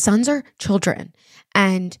 but his sons are children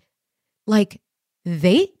and like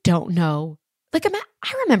they don't know. Like,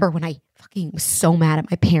 I remember when I fucking was so mad at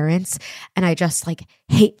my parents and I just like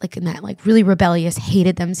hate, like in that like really rebellious,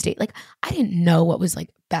 hated them state. Like I didn't know what was like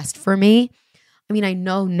best for me. I mean, I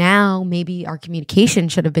know now maybe our communication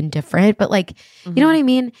should have been different, but like, you know what I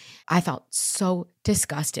mean? I felt so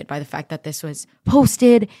disgusted by the fact that this was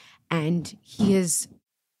posted and he is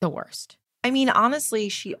the worst. I mean, honestly,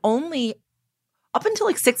 she only, up until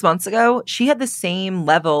like 6 months ago, she had the same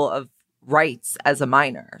level of rights as a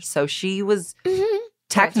minor. So she was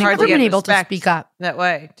technically hard to Never get been able to respect speak up. that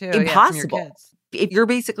way too. Impossible. Yeah, from your kids. If you're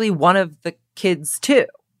basically one of the kids too.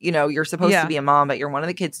 You know, you're supposed Yeah. to be a mom, but you're one of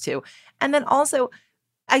the kids too. And then also,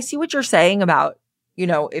 I see what you're saying about, you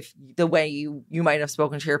know, if the way you might have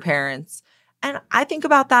spoken to your parents. And I think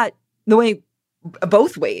about that the way,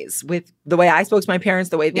 both ways, with the way I spoke to my parents,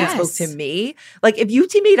 the way they spoke to me. Like if you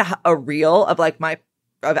made a reel of like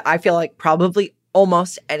I feel like probably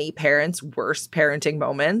almost any parent's worst parenting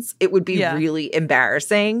moments. It would be Yeah. really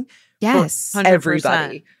embarrassing Yes. for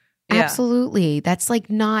everybody. Yeah. Absolutely. That's like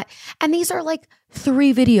not, and these are like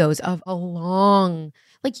 3 videos of a long,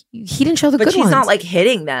 like he didn't show the But good she's ones. not like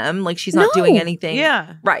hitting them. Like she's not doing No. anything.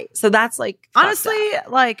 Yeah. Right. So that's like fucked Honestly, up.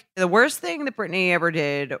 like the worst thing that Britney ever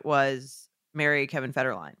did was marry Kevin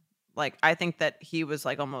Federline. Like I think that he was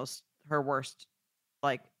like almost her worst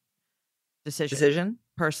like decision.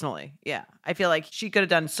 Personally. Yeah. I feel like she could have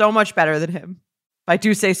done so much better than him. If I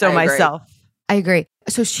do say so I agree. myself. I agree.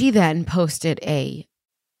 So she then posted a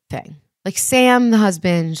thing. Like Sam, the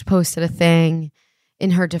husband, posted a thing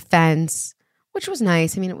in her defense, which was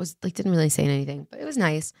nice. I mean, it was like, didn't really say anything, but it was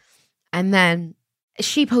nice. And then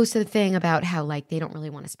she posted a thing about how like they don't really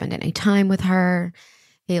want to spend any time with her.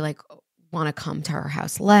 They like want to come to her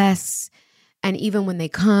house less. And even when they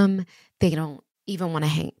come, they don't even want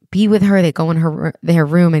to be with her. They go in their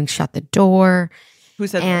room and shut the door. Who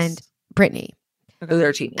said And this? Brittany.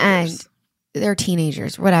 They're teenagers. And they're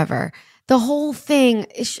teenagers, whatever. The whole thing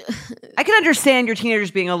is I can understand your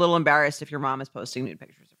teenagers being a little embarrassed if your mom is posting nude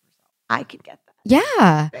pictures of herself. I can get that.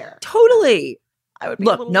 yeah. Fair. Totally. I would be a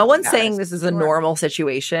Look, little no one's saying embarrassed. this is a Sure. normal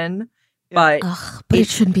situation, Yeah. but Ugh, but it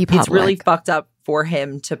shouldn't be public. it's really fucked up for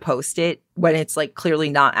him to post it when it's like clearly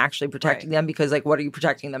not actually protecting them, because like what are you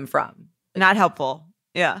protecting them from? Not helpful.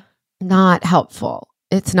 Yeah. not helpful.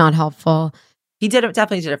 It's not helpful. He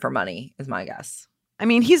definitely did it for money, is my guess. I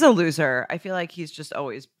mean, he's a loser. I feel like he's just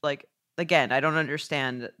always like, again, I don't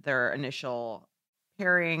understand their initial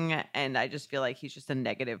pairing, and I just feel like he's just a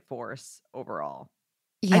negative force overall.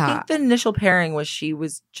 Yeah. I think the initial pairing was she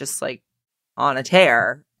was just like on a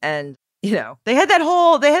tear, and you know, They had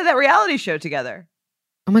that reality show together.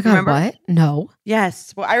 Oh my God, Remember? what? No.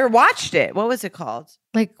 Yes. Well, I watched it. What was it called?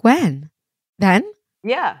 Like when? Then?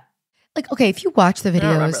 Yeah. Like, okay, if you watch the I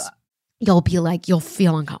don't remember videos, that. you'll be like, you'll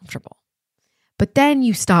feel uncomfortable. But then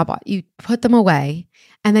you stop, you put them away,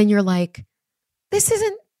 and then you're like, this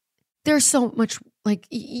isn't, there's so much, like,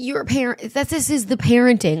 your parent, this is the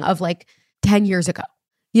parenting of like 10 years ago,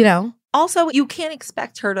 you know? Also, you can't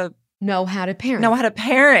expect her to Know how to parent. know how to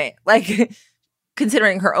parent, like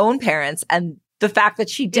considering her own parents and the fact that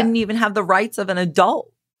she didn't even have the rights of an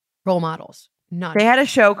adult. Role models. None. They had a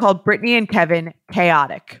show called Brittany and Kevin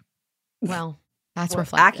Chaotic. Well, that's Well,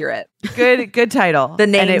 reflective. accurate. Good title. The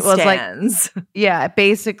name and it was stands. yeah,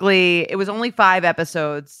 basically it was only 5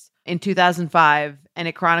 episodes in 2005, and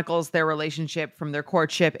it chronicles their relationship from their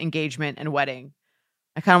courtship, engagement, and wedding.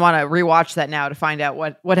 I kind of want to rewatch that now to find out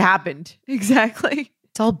what happened exactly.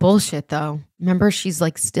 It's all bullshit though. Remember, she's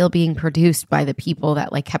like still being produced by the people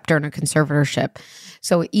that like kept her in a conservatorship.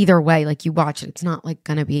 So either way, like you watch it, it's not like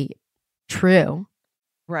gonna be true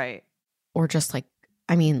Right. or just like,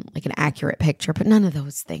 I mean, like an accurate picture, but none of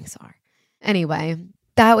those things are. Anyway,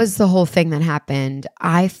 that was the whole thing that happened.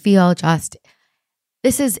 I feel just,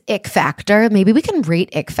 this is ick factor. Maybe we can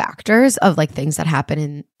rate ick factors of like things that happen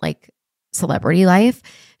in like celebrity life.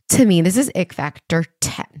 To me, this is ick factor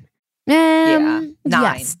 10. Yeah, 9.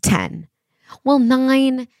 Yes, 10. Well,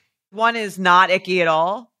 9. 1 is not icky at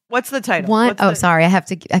all. What's the title? One, What's oh, the- sorry. I have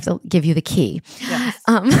to give you the key. Yes.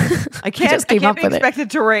 I I came can't up be with it. expected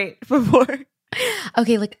to rate before.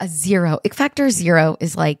 Okay, like a 0. Ick factor 0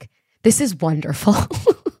 is like, this is wonderful.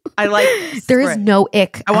 I like this. There is Great. no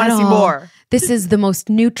ick. I want at to see all. more. This is the most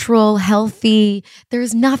neutral, healthy.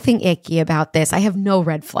 There's nothing icky about this. I have no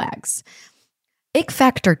red flags. Ick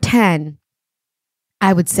factor 10,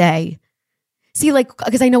 I would say. See, like,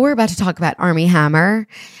 because I know we're about to talk about Armie Hammer,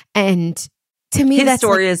 and to me, His that's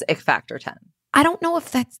story like, is ick factor 10. I don't know if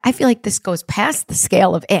that's. I feel like this goes past the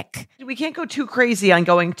scale of ick. We can't go too crazy on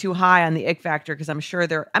going too high on the ick factor because I'm sure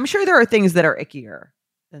there are things that are ickier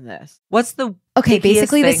than this. What's the Okay, ickiest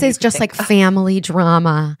basically, this thing you is could just think like of? family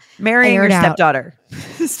drama. Marrying your Aired out. stepdaughter.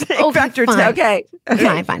 Ick Oh, factor fine. 10. Okay.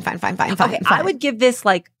 Fine, fine. Okay, I would give this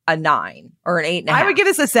like a 9 or an 8.5. I would give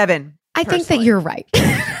this a 7. I think that personally. you're right.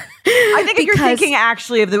 I think if you're Because- thinking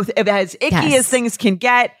actually of as icky Yes. as things can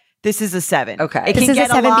get, this is a 7. Okay. It This can is a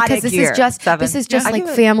get 7 lot because this ickier. is just 7. this is just Yeah, I like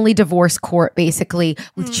do it. family divorce court, basically,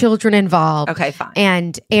 with children involved. Okay, fine.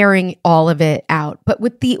 And airing all of it out, but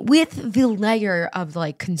with the layer of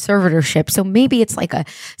like conservatorship. So maybe it's like a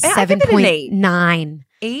Yeah, I give it an 8. 7.9.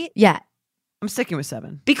 8? Yeah. I'm sticking with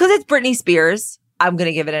 7. Because it's Britney Spears, I'm going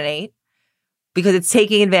to give it an 8. Because it's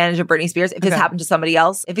taking advantage of Britney Spears. If this Okay. happened to somebody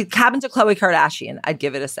else, if it happened to Khloe Kardashian, I'd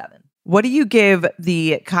give it a 7. What do you give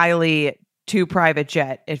the Kylie 2 private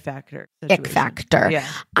jet ick factor? Ick situation? factor. Yeah.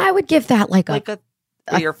 I would give that like Like a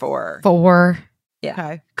 3 or 4. 4. Yeah.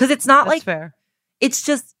 Okay. Because it's not That's like, fair. it's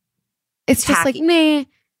just, It's just like Tacky. meh.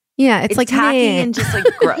 Yeah, it's like tacky meh. and just like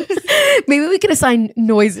gross. Maybe we could assign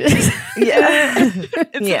noises. Yeah.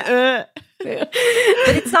 Yeah.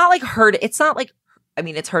 But it's not like hurt. It's not like, I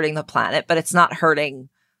mean, it's hurting the planet, but it's not hurting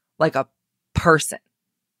like a person,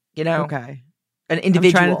 you know? Okay. An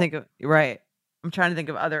individual. I'm trying to think of right. I'm trying to think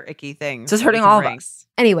of other icky things. So it's that hurting we can all of rank. us.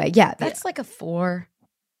 Anyway, yeah, that's like a 4.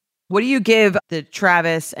 What do you give the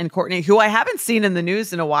Travis and Courtney, who I haven't seen in the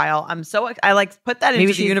news in a while? I like put that into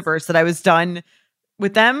the she's- universe that I was done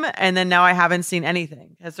with them, and then now I haven't seen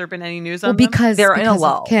anything. Has there been any news on them? Because They're in a because of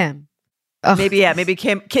lull. Kim. Ugh. Maybe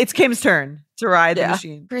Kim. It's Kim's turn to ride the Yeah.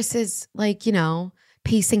 machine. Chris is like,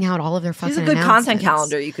 pacing out all of their fucking She's a good content announcements.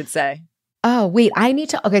 calendar, you could say. Oh, wait, I need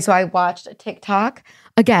to. Okay, so I watched a TikTok.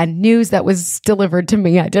 Again, news that was delivered to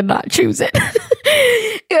me. I did not choose it.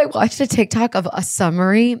 I watched a TikTok of a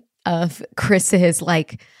summary of Chris's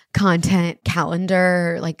like content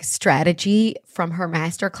calendar, like strategy from her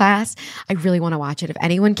masterclass. I really want to watch it. If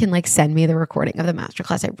anyone can like send me the recording of the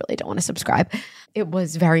masterclass, I really don't want to subscribe. It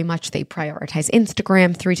was very much, they prioritize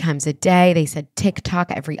Instagram 3 times a day. They said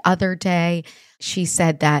TikTok every other day. She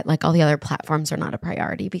said that like all the other platforms are not a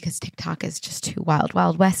priority because TikTok is just too wild,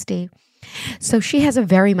 wild westy. So she has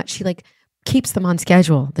she like keeps them on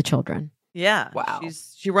schedule, the children. Yeah. Wow.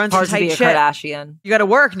 She runs Hard a to be tight a ship. Kardashian. You got to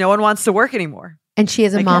work. No one wants to work anymore. And she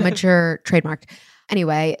has a Like- momager trademarked.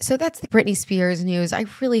 Anyway, so that's the Britney Spears news. I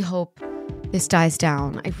really hope this dies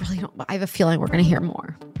down. I really don't. I have a feeling we're going to hear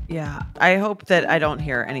more. Yeah. I hope that I don't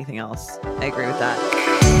hear anything else. I agree with that.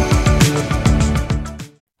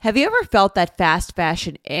 Have you ever felt that fast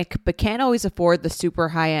fashion ick, but can't always afford the super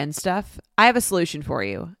high-end stuff? I have a solution for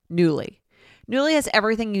you. Nuuly. Nuuly has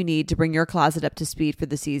everything you need to bring your closet up to speed for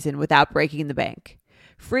the season without breaking the bank.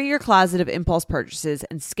 Free your closet of impulse purchases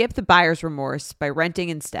and skip the buyer's remorse by renting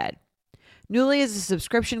instead. Nuuly is a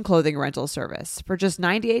subscription clothing rental service. For just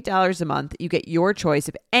 $98 a month, you get your choice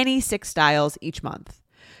of any 6 styles each month.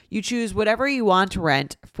 You choose whatever you want to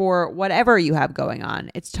rent for whatever you have going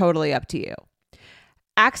on. It's totally up to you.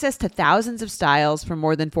 Access to thousands of styles from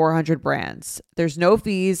more than 400 brands. There's no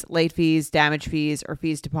fees, late fees, damage fees, or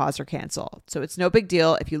fees to pause or cancel. So it's no big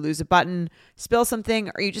deal if you lose a button, spill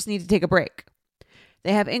something, or you just need to take a break.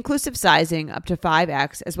 They have inclusive sizing up to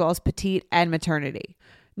 5X as well as petite and maternity.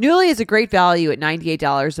 Nuuly is a great value at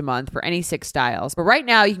 $98 a month for any 6 styles. But right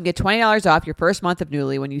now you can get $20 off your first month of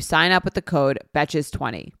Nuuly when you sign up with the code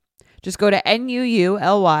BETCHES20. Just go to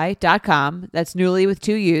NUULY.com, that's Nuuly with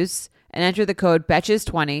 2 U's, and enter the code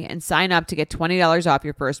BETCHES20 and sign up to get $20 off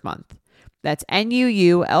your first month. That's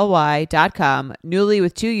NUULY.com, Nuuly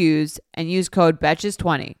with 2 U's, and use code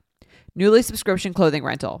BETCHES20. Nuuly subscription clothing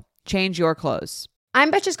rental. Change your clothes. I'm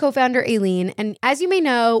Betches co-founder Aileen, and as you may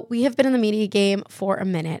know, we have been in the media game for a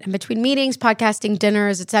minute. And between meetings, podcasting,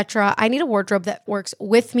 dinners, etc., I need a wardrobe that works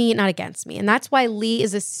with me, not against me. And that's why Lee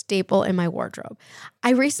is a staple in my wardrobe.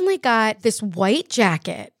 I recently got this white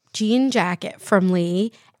jacket, jean jacket from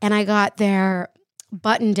Lee, and I got their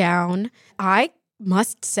button down. I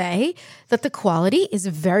must say that the quality is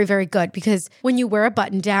very, very good because when you wear a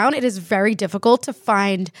button down, it is very difficult to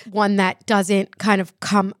find one that doesn't kind of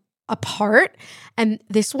come apart. And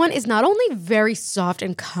this one is not only very soft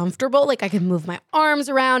and comfortable, like I can move my arms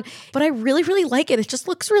around, but I really, really like it. It just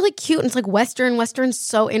looks really cute. And it's like Western. Western's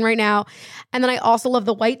so in right now. And then I also love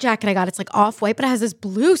the white jacket I got. It's like off-white, but it has this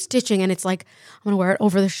blue stitching. And it's like, I'm going to wear it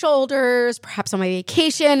over the shoulders, perhaps on my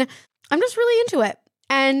vacation. I'm just really into it.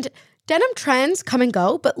 And denim trends come and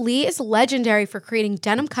go, but Lee is legendary for creating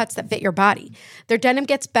denim cuts that fit your body. Their denim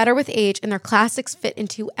gets better with age, and their classics fit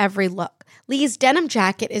into every look. Lee's denim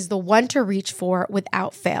jacket is the one to reach for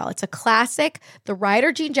without fail. It's a classic. The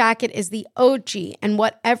Rider jean jacket is the OG and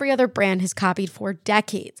what every other brand has copied for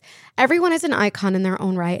decades. Everyone is an icon in their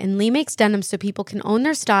own right, and Lee makes denim so people can own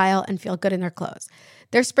their style and feel good in their clothes.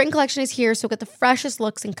 Their spring collection is here, so get the freshest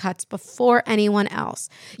looks and cuts before anyone else.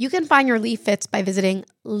 You can find your Lee fits by visiting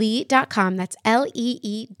lee.com. That's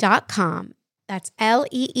Lee.com. That's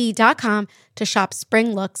Lee.com to shop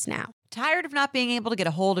spring looks now. Tired of not being able to get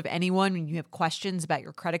a hold of anyone when you have questions about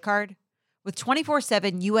your credit card? With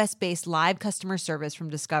 24/7 US-based live customer service from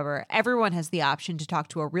Discover, everyone has the option to talk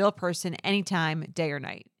to a real person anytime, day or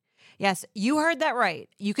night. Yes, you heard that right.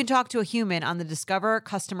 You can talk to a human on the Discover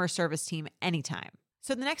customer service team anytime.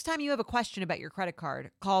 So the next time you have a question about your credit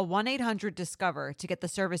card, call 1-800-DISCOVER to get the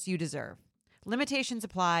service you deserve. Limitations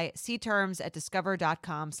apply. See terms at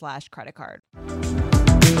discover.com/creditcard.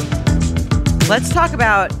 Let's talk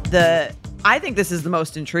about I think this is the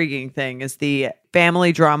most intriguing thing, is the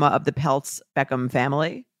family drama of the Peltz Beckham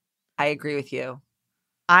family. I agree with you.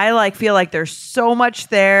 I feel like there's so much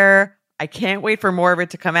there. I can't wait for more of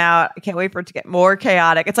it to come out. I can't wait for it to get more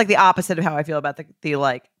chaotic. It's like the opposite of how I feel about the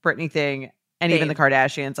like Britney thing and even the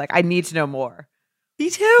Kardashians. Like, I need to know more.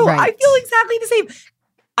 Me too. Right. I feel exactly the same.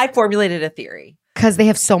 I formulated a theory. Because they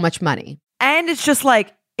have so much money. And it's just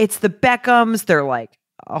like, it's the Beckhams. They're like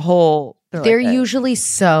a whole. They're like usually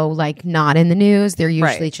so like not in the news. They're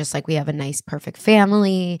usually Right. just like, we have a nice, perfect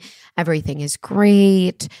family. Everything is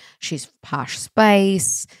great. She's posh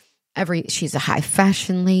spice. She's a high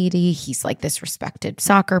fashion lady. He's like this respected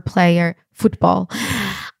soccer player, football.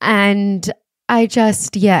 And I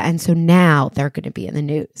just, and so now they're going to be in the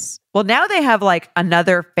news. Well, now they have like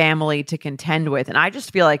another family to contend with. And I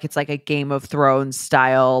just feel like it's like a Game of Thrones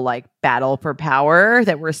style, like battle for power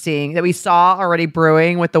that we're seeing, that we saw already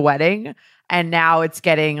brewing with the wedding. And now it's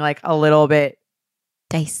getting like a little bit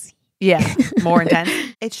Dicey. Yeah, more intense.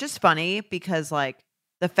 It's just funny because like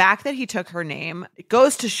the fact that he took her name, it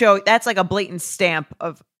goes to show that's like a blatant stamp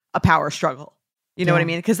of a power struggle. You know what I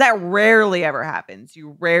mean? Because that rarely ever happens.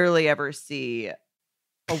 You rarely ever see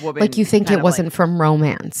a woman. Like you think kind it of wasn't like, from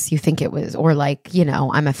romance. You think it was, or like, you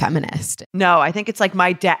know, I'm a feminist. No, I think it's like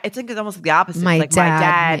my dad. I think it's almost like the opposite. My It's like my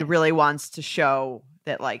dad dad really wants to show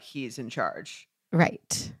that like he's in charge.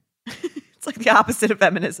 Right. It's like the opposite of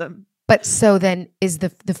feminism. But so then is the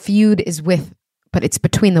feud is with, but it's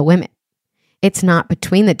between the women. It's not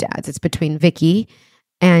between the dads. It's between Vicky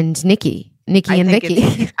and Nikki. Nikki and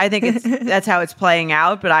Vicky. I think that's how it's playing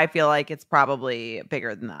out, but I feel like it's probably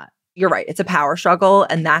bigger than that. You're right. It's a power struggle,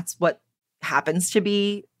 and that's what happens to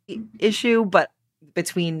be the issue, but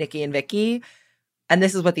between Nikki and Vicky. And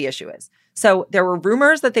this is what the issue is. So there were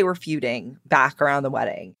rumors that they were feuding back around the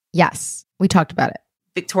wedding. Yes. We talked about it.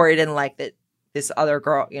 Victoria didn't like that this other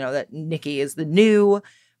girl, you know, that Nikki is the new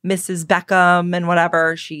Mrs. Beckham and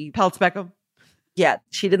whatever. Peltz Beckham. Yeah,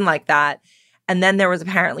 she didn't like that. And then there was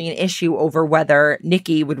apparently an issue over whether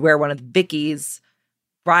Nikki would wear one of Vicky's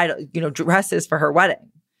bridal, dresses for her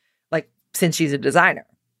wedding, like since she's a designer.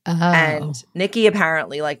 Oh. And Nikki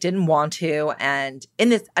apparently like didn't want to. And in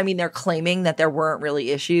this, I mean, they're claiming that there weren't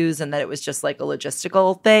really issues and that it was just like a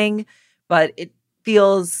logistical thing, but it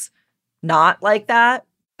feels not like that.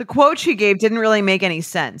 The quote she gave didn't really make any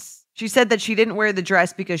sense. She said that she didn't wear the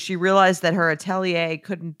dress because she realized that her atelier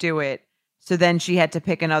couldn't do it. So then she had to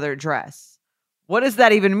pick another dress. What does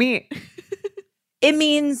that even mean? It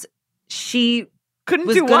means she couldn't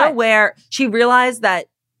was do gonna what? wear. She realized that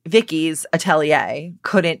Vicky's atelier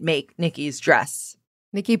couldn't make Nikki's dress.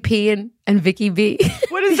 Nikki P and Vicky B.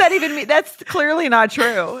 What does that even mean? That's clearly not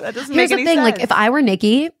true. That doesn't Here's make any the thing. sense. Like if I were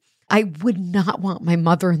Nikki, I would not want my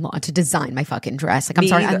mother-in-law to design my fucking dress. Like I'm Me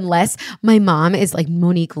sorry, either. unless my mom is like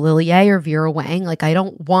Monique Lillier or Vera Wang. Like I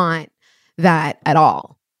don't want that at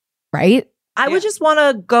all. Right? I would just want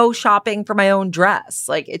to go shopping for my own dress.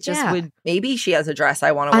 Like it just Yeah. would. Maybe she has a dress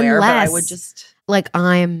I want to wear, but I would Unless- just. Like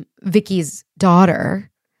I'm Vicky's daughter,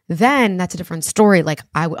 then that's a different story. Like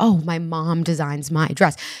my mom designs my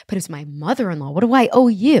dress, but it's my mother-in-law. What do I owe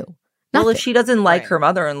you? Well, Nothing. if she doesn't like Right. her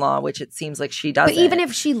mother-in-law, which it seems like she doesn't. But even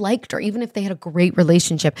if she liked her, even if they had a great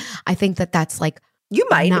relationship, I think that's like you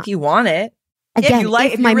might, not- if you want it. again, you like-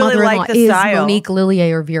 if if you my really mother-in-law like the is style. Monique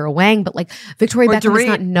Lillier or Vera Wang, but like Victoria Or Beckham is Dorit.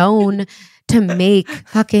 not known to make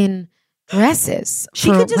fucking dresses. She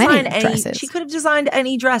for could design wedding any. dresses. She could have designed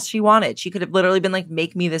any dress she wanted. She could have literally been like,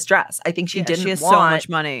 "Make me this dress." I think she Yeah, didn't she has want. so much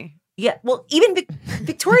money. Yeah, well, even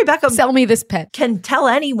Victoria Beckham Sell me this pet. can tell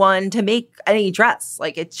anyone to make any dress.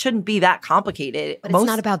 Like it shouldn't be that complicated. But it's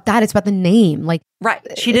not about that. It's about the name. Like right.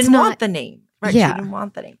 She it's didn't not- want the name. Right. Yeah. She didn't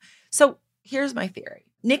want the name. So here's my theory: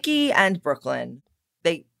 Nikki and Brooklyn,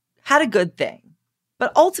 they had a good thing,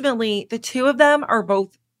 but ultimately the two of them are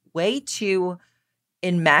both way too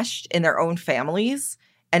enmeshed in their own families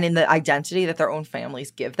and in the identity that their own families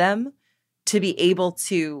give them to be able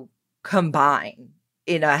to combine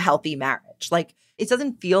in a healthy marriage. Like it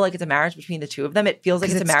doesn't feel like it's a marriage between the two of them. It feels like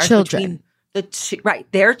 'Cause it's a it's marriage children. between the two. Right.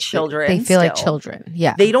 They're children. they feel like still. children.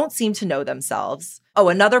 Yeah. They don't seem to know themselves. Oh,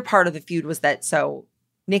 another part of the feud was that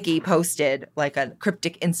Nikki posted like a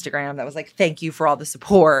cryptic Instagram that was like, "Thank you for all the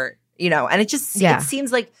support," and it just Yeah. it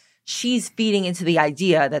seems like she's feeding into the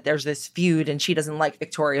idea that there's this feud and she doesn't like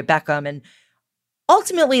Victoria Beckham. And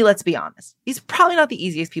ultimately, let's be honest, these are probably not the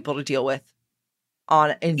easiest people to deal with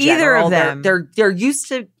in Either general. of them.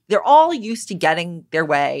 They're all used to getting their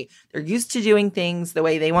way. They're used to doing things the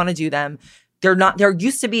way they want to do them. They're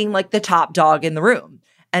used to being like the top dog in the room.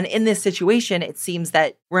 And in this situation, it seems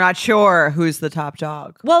that, We're not sure who's the top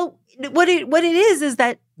dog. well, what it is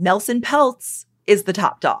that Nelson Peltz is the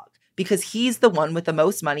top dog because he's the one with the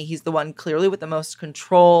most money. He's the one clearly with the most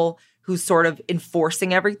control, who's sort of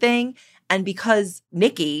enforcing everything. And because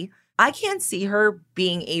Nikki, I can't see her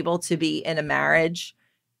being able to be in a marriage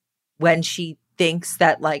when she thinks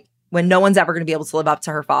that, like, when no one's ever going to be able to live up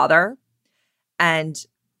to her father. And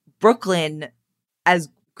Brooklyn, as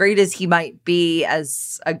great as he might be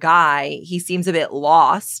as a guy, he seems a bit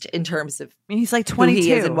lost in terms of I mean, he's like who 22.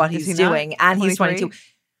 he is and what Is he's he not? doing. And he's 23? 22.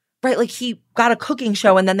 Right. Like, he got a cooking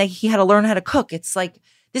show and then he had to learn how to cook. It's like,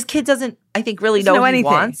 this kid doesn't, I think, really Doesn't know what anything.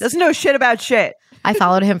 he wants. Doesn't know shit about shit. I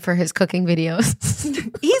followed him for his cooking videos.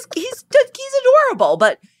 He's adorable,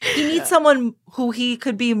 but he needs someone who he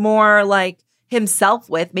could be more like himself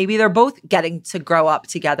with. Maybe they're both getting to grow up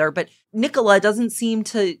together, but Nicola doesn't seem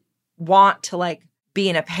to want to like be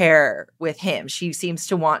in a pair with him. She seems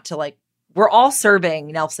to want to like, we're all serving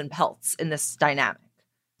Nelson Peltz in this dynamic.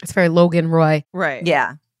 It's very Logan Roy. Right.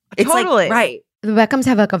 Yeah. It's Totally. like, right. The Beckhams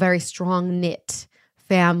have like a very strong knit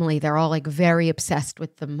family. They're all like very obsessed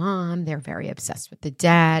with the mom. They're very obsessed with the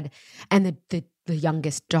dad. And the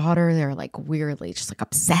youngest daughter, they're like weirdly just like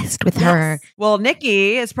obsessed with her. Yes. Well,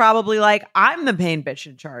 Nikki is probably like, I'm the main bitch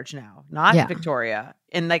in charge now, not Yeah. Victoria.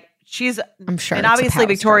 And like, she's, I'm sure. and it's a obviously power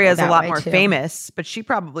Victoria is a struggle lot that more way, too. famous, but she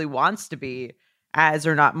probably wants to be as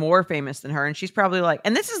or not more famous than her. And she's probably like,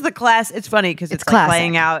 and this is the class. It's funny because it's like classic.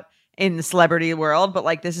 playing out in the celebrity world, but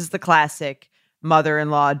like, this is the classic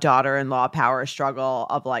mother-in-law, daughter-in-law power struggle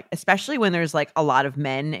of like, especially when there's like a lot of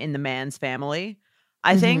men in the man's family,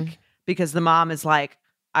 I think, because the mom is like,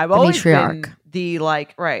 I've always matriarch. been the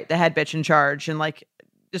like, right, the head bitch in charge. And like,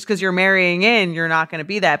 just because you're marrying in, you're not going to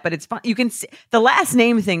be that. But it's fun. You can see the last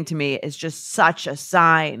name thing to me is just such a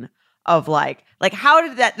sign of like how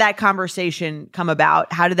did that conversation come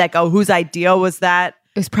about? How did that go? Whose idea was that?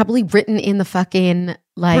 It was probably written in the fucking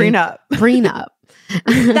like prenup.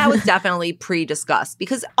 That was definitely pre-discussed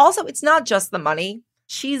because also it's not just the money.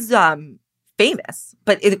 She's famous,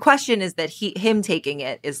 but the question is that him taking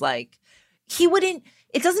it is like he wouldn't.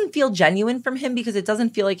 It doesn't feel genuine from him because it doesn't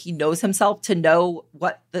feel like he knows himself to know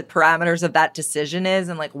what the parameters of that decision is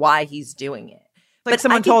and like why he's doing it. Like But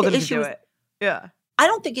someone I think told the him to issue do is- it. Yeah. I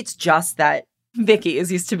don't think it's just that Vicky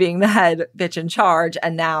is used to being the head bitch in charge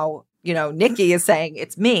and now, you know, Nikki is saying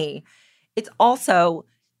it's me. It's also,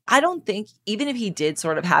 I don't think, even if he did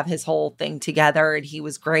sort of have his whole thing together and he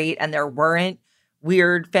was great and there weren't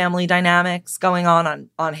weird family dynamics going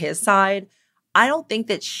on his side, I don't think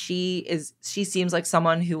that she seems like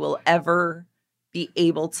someone who will ever be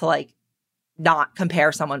able to like not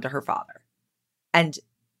compare someone to her father. And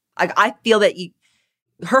I feel that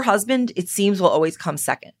her husband, it seems, will always come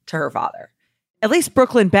second to her father. At least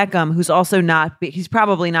Brooklyn Beckham, who's also he's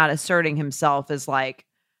probably not asserting himself as like,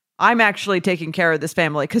 I'm actually taking care of this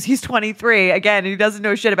family because he's 23 again and he doesn't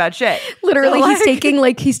know shit about shit. Literally, So,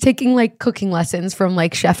 he's taking cooking lessons from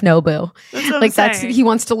like Chef Nobu. That's what I'm Like that's saying. he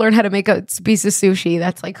wants to learn how to make a piece of sushi.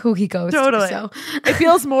 That's like who he goes Totally. to. So It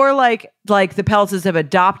feels more like the Peltzes have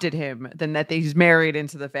adopted him than that he's married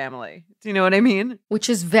into the family. Do you know what I mean?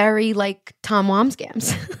 which is very like Tom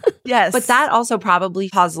Wamsgams. Yes. But that also probably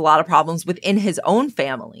causes a lot of problems within his own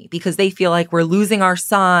family because they feel like we're losing our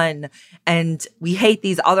son and we hate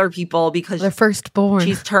these other people because Their firstborn.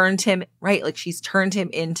 she's turned him, right? Like she's turned him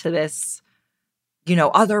into this, you know,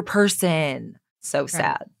 other person. So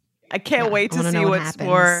sad. I can't Yeah, wait I to wanna see know what what's happens.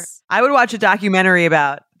 more. I would watch a documentary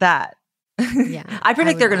about that. Yeah, I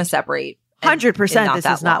predict would they're going to watch it. separate. in 100%. This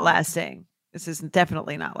that is not long. lasting. This is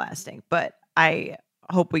definitely not lasting. But I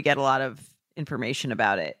hope we get a lot of information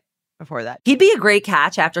about it before that. He'd be a great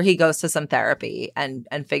catch after he goes to some therapy and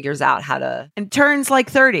figures out how to. And turns like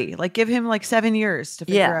 30. Like give him like 7 years to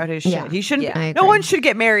figure Yeah. out his Yeah. shit. He shouldn't. Yeah. I No agree. one should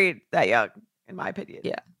get married that young, in my opinion.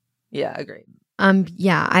 Yeah. Yeah, agreed.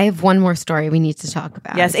 Yeah, I have one more story we need to talk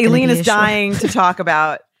about. Yes, It's gonna Aileen be is a short- dying to talk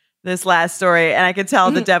about this last story, and I can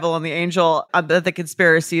tell the devil and the angel that the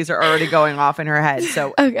conspiracies are already going off in her head.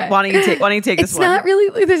 So, Okay. why don't you take this It's one? not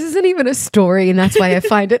really. This isn't even a story, and that's why I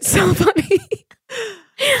find it so funny.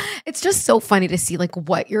 It's just so funny to see like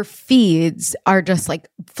what your feeds are just like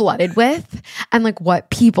flooded with, and like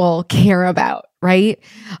what people care about. Right?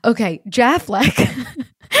 Okay, Jaffleck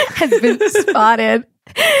has been spotted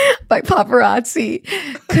by paparazzi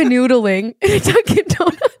canoodling in a Dunkin'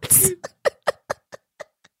 Donuts.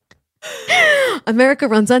 America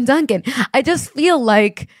runs on Dunkin'. I just feel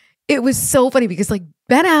like it was so funny because like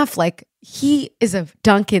Ben Affleck, he is a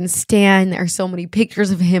Dunkin' stan. There are so many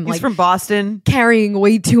pictures of him He's like from Boston. carrying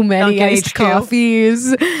way too many Dunkin' iced HQ.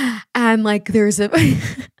 coffees. And like there's a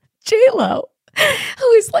J-Lo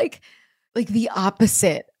who is like the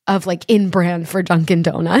opposite of like in brand for Dunkin'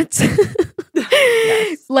 Donuts.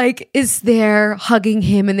 Like is there hugging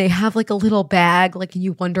him and they have like a little bag, like and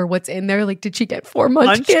you wonder what's in there. Like, did she get 4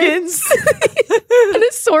 munchkins? An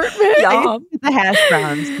assortment. Yum. The hash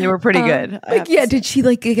browns, they were pretty good. I Like, have to yeah, say. did she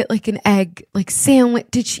like get like an egg like sandwich?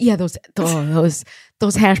 Did she? Yeah,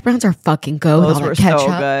 those hash browns are fucking gold. Those on that were so ketchup.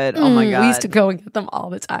 good. Oh my We used to God. go and get them all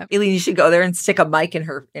the time. Aileen, you should go there and stick a mic in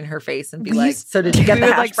her face and be We like, used- "So did you get We the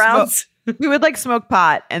would, hash like, browns?" We would like smoke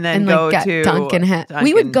pot and then And go like get to Dunkin'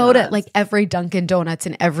 We would Dunkin' go to Donuts. like every Dunkin' Donuts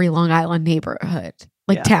in every Long Island neighborhood,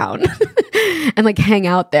 like Yeah. town, and like hang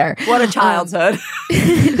out there. What a childhood!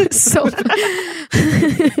 So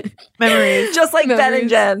Memories. Just like Ben and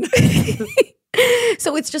Jen.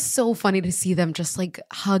 So it's just so funny to see them just like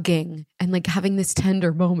hugging and like having this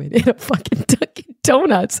tender moment in a fucking Dunkin'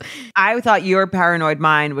 Donuts. I thought your paranoid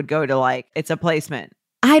mind would go to like it's a placement.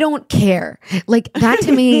 I don't care. Like that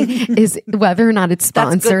to me is whether or not it's That's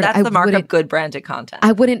sponsored. good. That's I the mark wouldn't- of good branded content.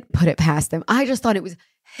 I wouldn't put it past them. I just thought it was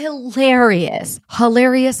hilarious.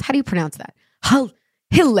 Hilarious. How do you pronounce that?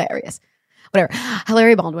 Hilarious. Whatever.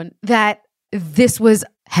 Hilary Baldwin. That this was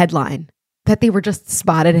headline. That they were just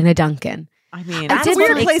spotted in a Dunkin'. I mean, I it's did a weird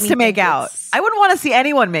not- place makes to me make think out. it's- I wouldn't want to see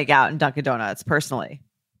anyone make out in Dunkin' Donuts personally.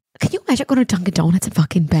 Can you imagine going to Dunkin' Donuts and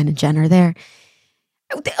fucking Ben and Jen are there?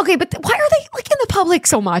 Okay, but why are they like in the public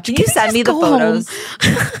so much? Can you they send just me the go home? photos?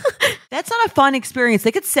 That's not a fun experience.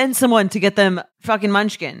 They could send someone to get them fucking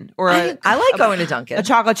munchkin or I like going to Dunkin'. a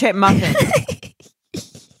chocolate chip muffin.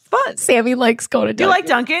 It's fun. Sammy likes going to Do you like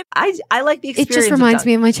Dunkin'? I like the It experience. just reminds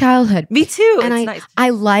me of my childhood. Me too. And it's I, nice. I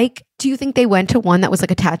like, do you think they went to one that was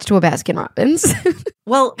like attached to a Baskin Robbins?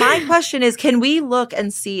 Well, my question is, can we look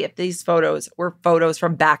and see if these photos were photos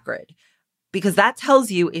from Backgrid? Because that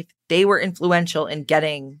tells you if they were influential in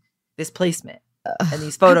getting this placement and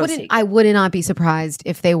these photos. taken. I would not be surprised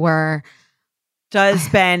if they were. Does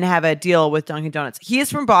Ben have a deal with Dunkin' Donuts? He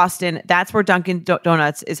is from Boston. That's where Dunkin'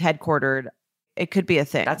 Donuts is headquartered. It could be a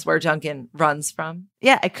thing. That's where Dunkin' runs from.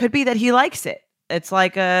 Yeah, it could be that he likes it. It's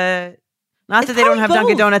like a not It's that they don't probably have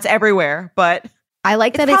Dunkin' both. Donuts everywhere, but I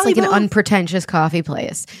like It's that it's probably like an both. unpretentious coffee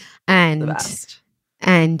place. The And best.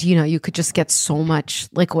 you know, you could just get so much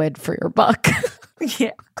liquid for your buck.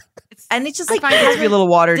 Yeah. And it's just I like find it to be a little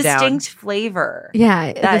watered distinct down. flavor.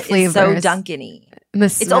 Yeah, That the is flavors. so Dunkin-y. And the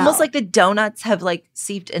It's almost smell. like the donuts have like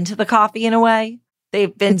seeped into the coffee in a way.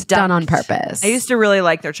 They've been it's done on dunked. purpose. I used to really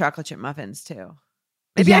like their chocolate chip muffins too.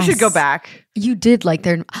 Maybe I should go Yes. back. You did like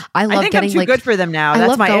their. I love I think getting I'm too like. good for them now. I That's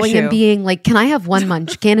love my going issue. and being like, can I have one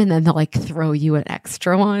munchkin? And then they'll like throw you an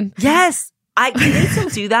extra one. Yes. Do they still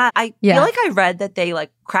do that? I Yeah. feel like I read that they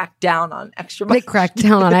like crack down on extra They crack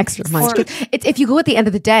down on extra munchkins. It's if you go at the end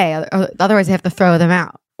of the day, otherwise they have to throw them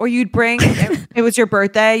out. Or you'd bring if it was your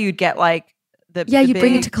birthday, you'd get like the Yeah, the you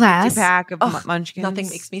bring it big to class. 2-pack of Oh, munchkins. Nothing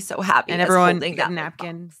makes me so happy. and as everyone holding get a that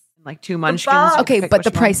napkin, box. like 2 munchkins. box. You Okay, pick but which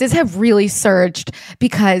the one. prices have really surged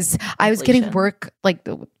because I was getting Inflation. work, like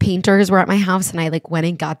the painters were at my house and I like went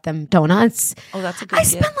and got them donuts. Oh, that's a good I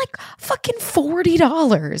gift. spent like fucking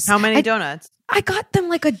 $40. How many I, donuts? I got them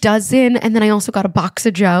like a dozen and then I also got a box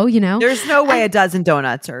of Joe, you know? There's no way a dozen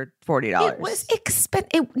donuts are $40. It was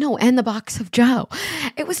expensive. No, and the box of Joe.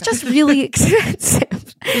 It was just really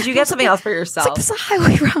expensive. Did you get something else for It's like yourself? this is a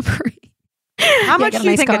highway robbery. How Yeah, much got do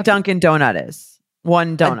you nice think a coffee. Dunkin' Donut is?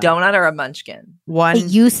 One A donut. donut or a munchkin? One. It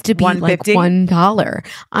used to be like $1.50? $1.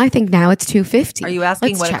 I think now it's $2.50. Are you asking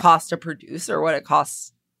Let's what check. it costs to produce or what it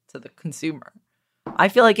costs to the consumer? I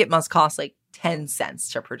feel like it must cost like 10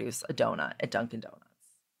 cents to produce a donut at Dunkin' Donuts,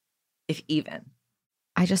 if even.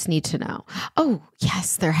 I just need to know. Oh,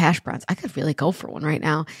 yes, they're hash browns. I could really go for one right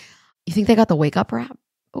now. You think they got the wake up wrap?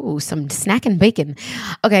 Oh, some snack and bacon.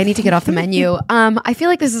 Okay, I need to get off the menu. I feel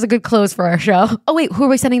like this is a good close for our show. Oh, wait, who are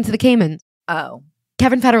we sending to the Caymans? Oh,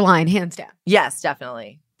 Kevin Federline, hands down. yes,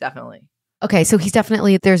 definitely. Definitely. Okay, so he's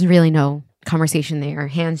definitely, there's really no conversation there.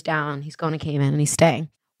 Hands down, he's going to Cayman and he's staying.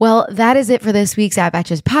 Well, that is it for this week's At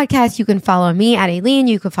Betches podcast. You can follow me at Aileen.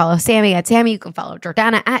 You can follow Sammy at Sammy. You can follow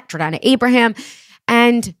Jordana at Jordana Abraham.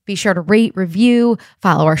 And be sure to rate, review,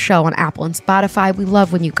 follow our show on Apple and Spotify. We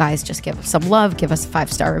love when you guys just give us some love, give us a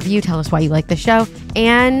 5-star review, tell us why you like the show.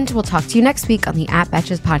 And we'll talk to you next week on the At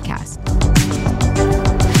Betches podcast.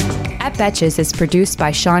 At Betches is produced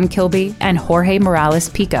by Sean Kilby and Jorge Morales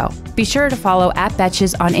Pico. Be sure to follow At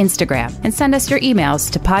Betches on Instagram and send us your emails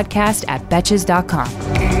to podcast@betches.com.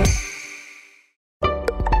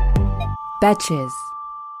 Betches.